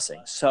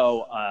blessing.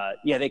 So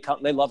yeah, they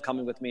love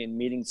coming with me and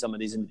meeting some of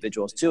these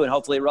individuals too, and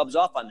hopefully it rubs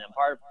off on them.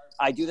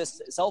 I do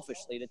this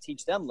selfishly to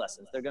teach them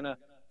lessons. They're gonna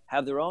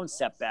have their own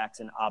setbacks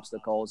and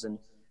obstacles, and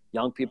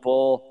young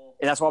people,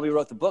 and that's why we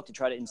wrote the book, to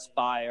try to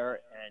inspire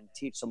and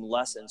teach some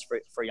lessons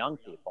for young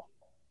people.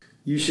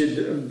 You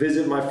should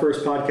visit my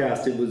first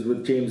podcast. It was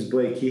with James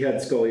Blake. He had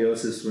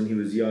scoliosis when he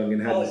was young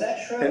and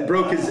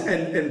broke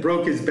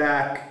his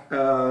back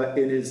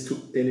in his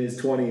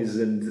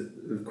 20s,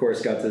 and of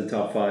course got to the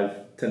top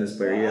 5 tennis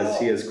player. Wow.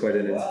 He has quite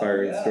an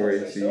inspiring story.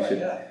 So you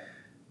should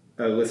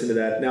listen to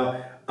that.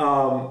 Now,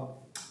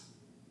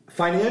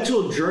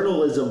 financial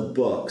journalism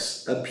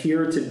books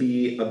appear to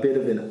be a bit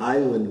of an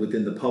island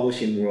within the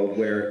publishing world,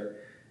 where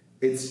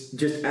it's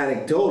just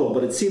anecdotal,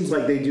 but it seems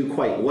like they do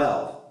quite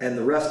well. And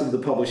the rest of the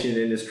publishing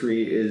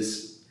industry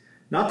is,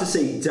 not to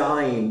say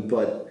dying,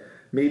 but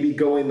maybe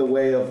going the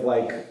way of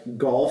like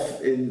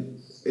golf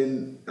in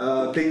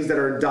things that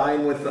are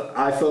dying with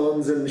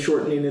iPhones and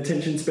shortening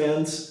attention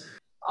spans.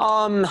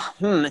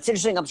 It's an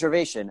interesting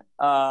observation.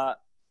 I'm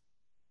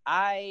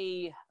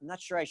not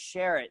sure I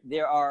share it.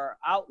 There are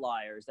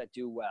outliers that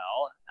do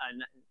well,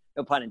 and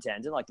no pun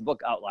intended, like the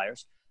book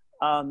Outliers.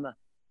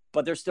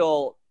 But there's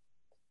still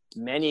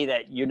many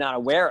that you're not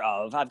aware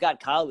of. I've got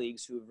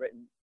colleagues who have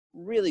written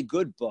really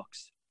good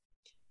books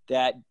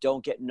that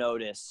don't get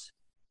notice.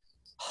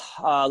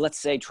 Let's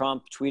say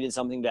Trump tweeted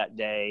something that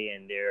day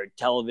and their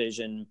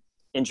television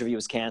interview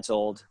was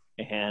canceled,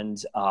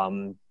 and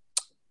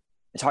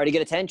it's hard to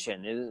get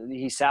attention.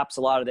 He saps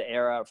a lot of the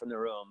air from the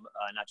room,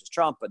 not just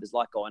Trump, but there's a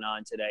lot going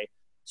on today.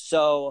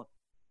 So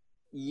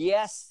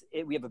yes,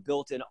 we have a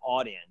built-in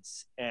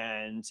audience,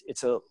 and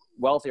it's a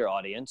wealthier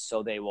audience,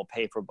 so they will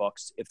pay for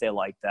books if they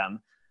like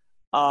them.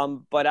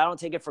 But I don't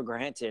take it for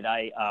granted.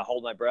 I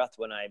hold my breath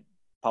when I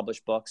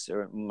publish books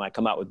or might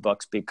come out with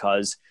books,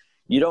 because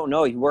you don't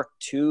know. You work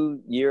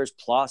 2 years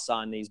plus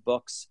on these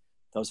books,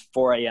 those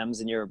 4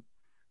 a.m.s in your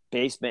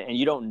basement, and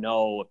you don't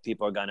know if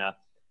people are going to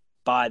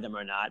buy them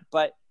or not.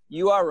 But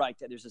you are right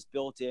that there's this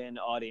built-in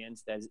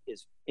audience that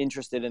is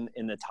interested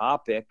in the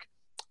topic.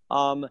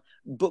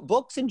 But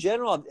books in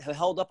general have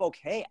held up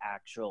okay,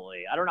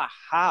 actually. I don't know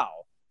how.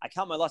 I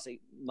count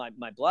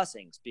my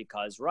blessings,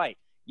 because, right,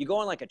 you go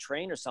on like a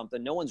train or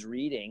something, no one's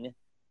reading.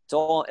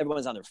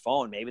 Everyone's on their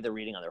phone. Maybe they're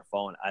reading on their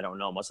phone. I don't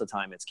know. Most of the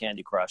time it's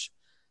Candy Crush.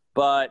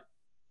 But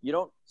you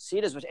don't see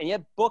it as much. And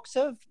yet books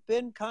have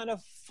been kind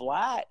of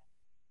flat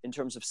in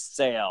terms of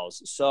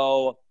sales.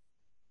 So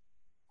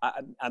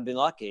I've been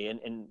lucky.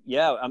 And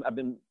yeah, I've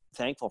been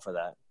thankful for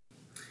that.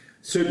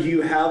 So do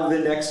you have the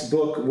next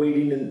book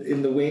waiting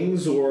in the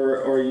wings,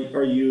 or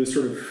are you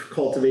sort of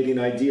cultivating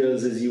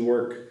ideas as you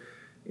work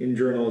in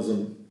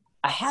journalism?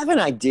 I have an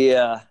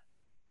idea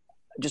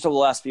just over the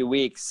last few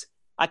weeks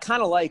I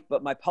kind of like,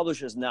 but my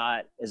publisher's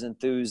not as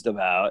enthused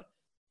about.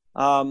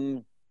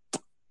 So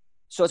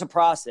it's a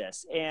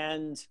process.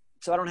 And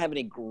so I don't have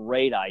any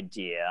great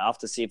idea. I'll have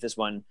to see if this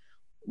one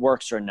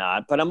works or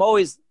not. But I'm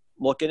always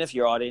looking if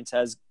your audience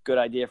has good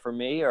idea for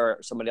me or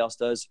somebody else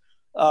does.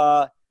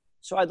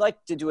 So I'd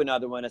like to do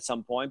another one at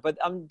some point, but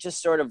I'm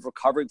just sort of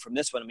recovering from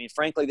this one. I mean,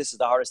 frankly, this is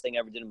the hardest thing I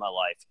ever did in my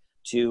life,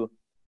 to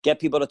get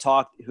people to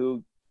talk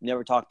who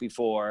never talked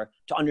before,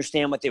 to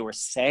understand what they were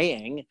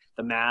saying,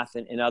 the math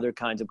and other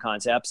kinds of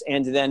concepts,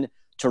 and then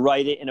to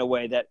write it in a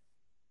way that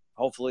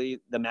hopefully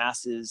the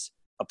masses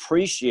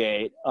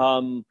appreciate,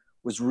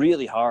 was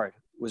really hard.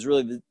 Was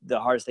really the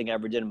hardest thing I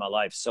ever did in my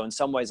life. So in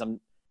some ways,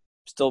 I'm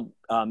still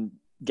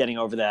getting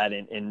over that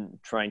and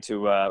trying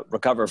to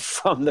recover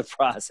from the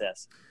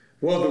process.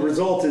 Well, the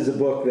result is a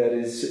book that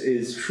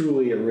is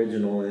truly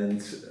original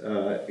and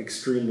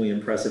extremely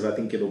impressive. I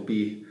think it'll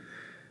be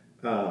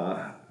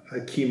a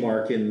key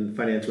mark in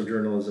financial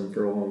journalism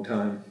for a long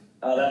time.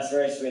 Oh, that's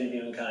very sweet of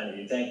you and kind of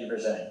you. Thank you for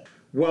saying.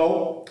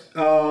 Well,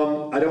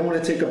 I don't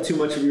want to take up too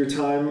much of your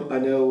time. I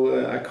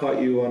know I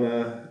caught you on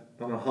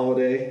a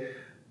holiday,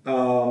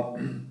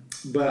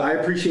 but I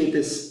appreciate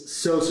this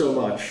so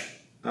much.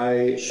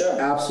 I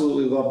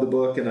absolutely love the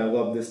book, and I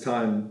love this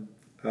time.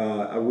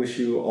 I wish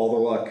you all the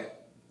luck.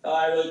 Oh,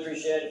 I really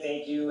appreciate it.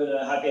 Thank you,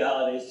 and happy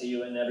holidays to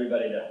you and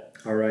everybody there.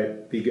 All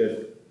right. Be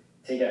good.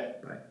 Take care.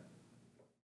 Bye.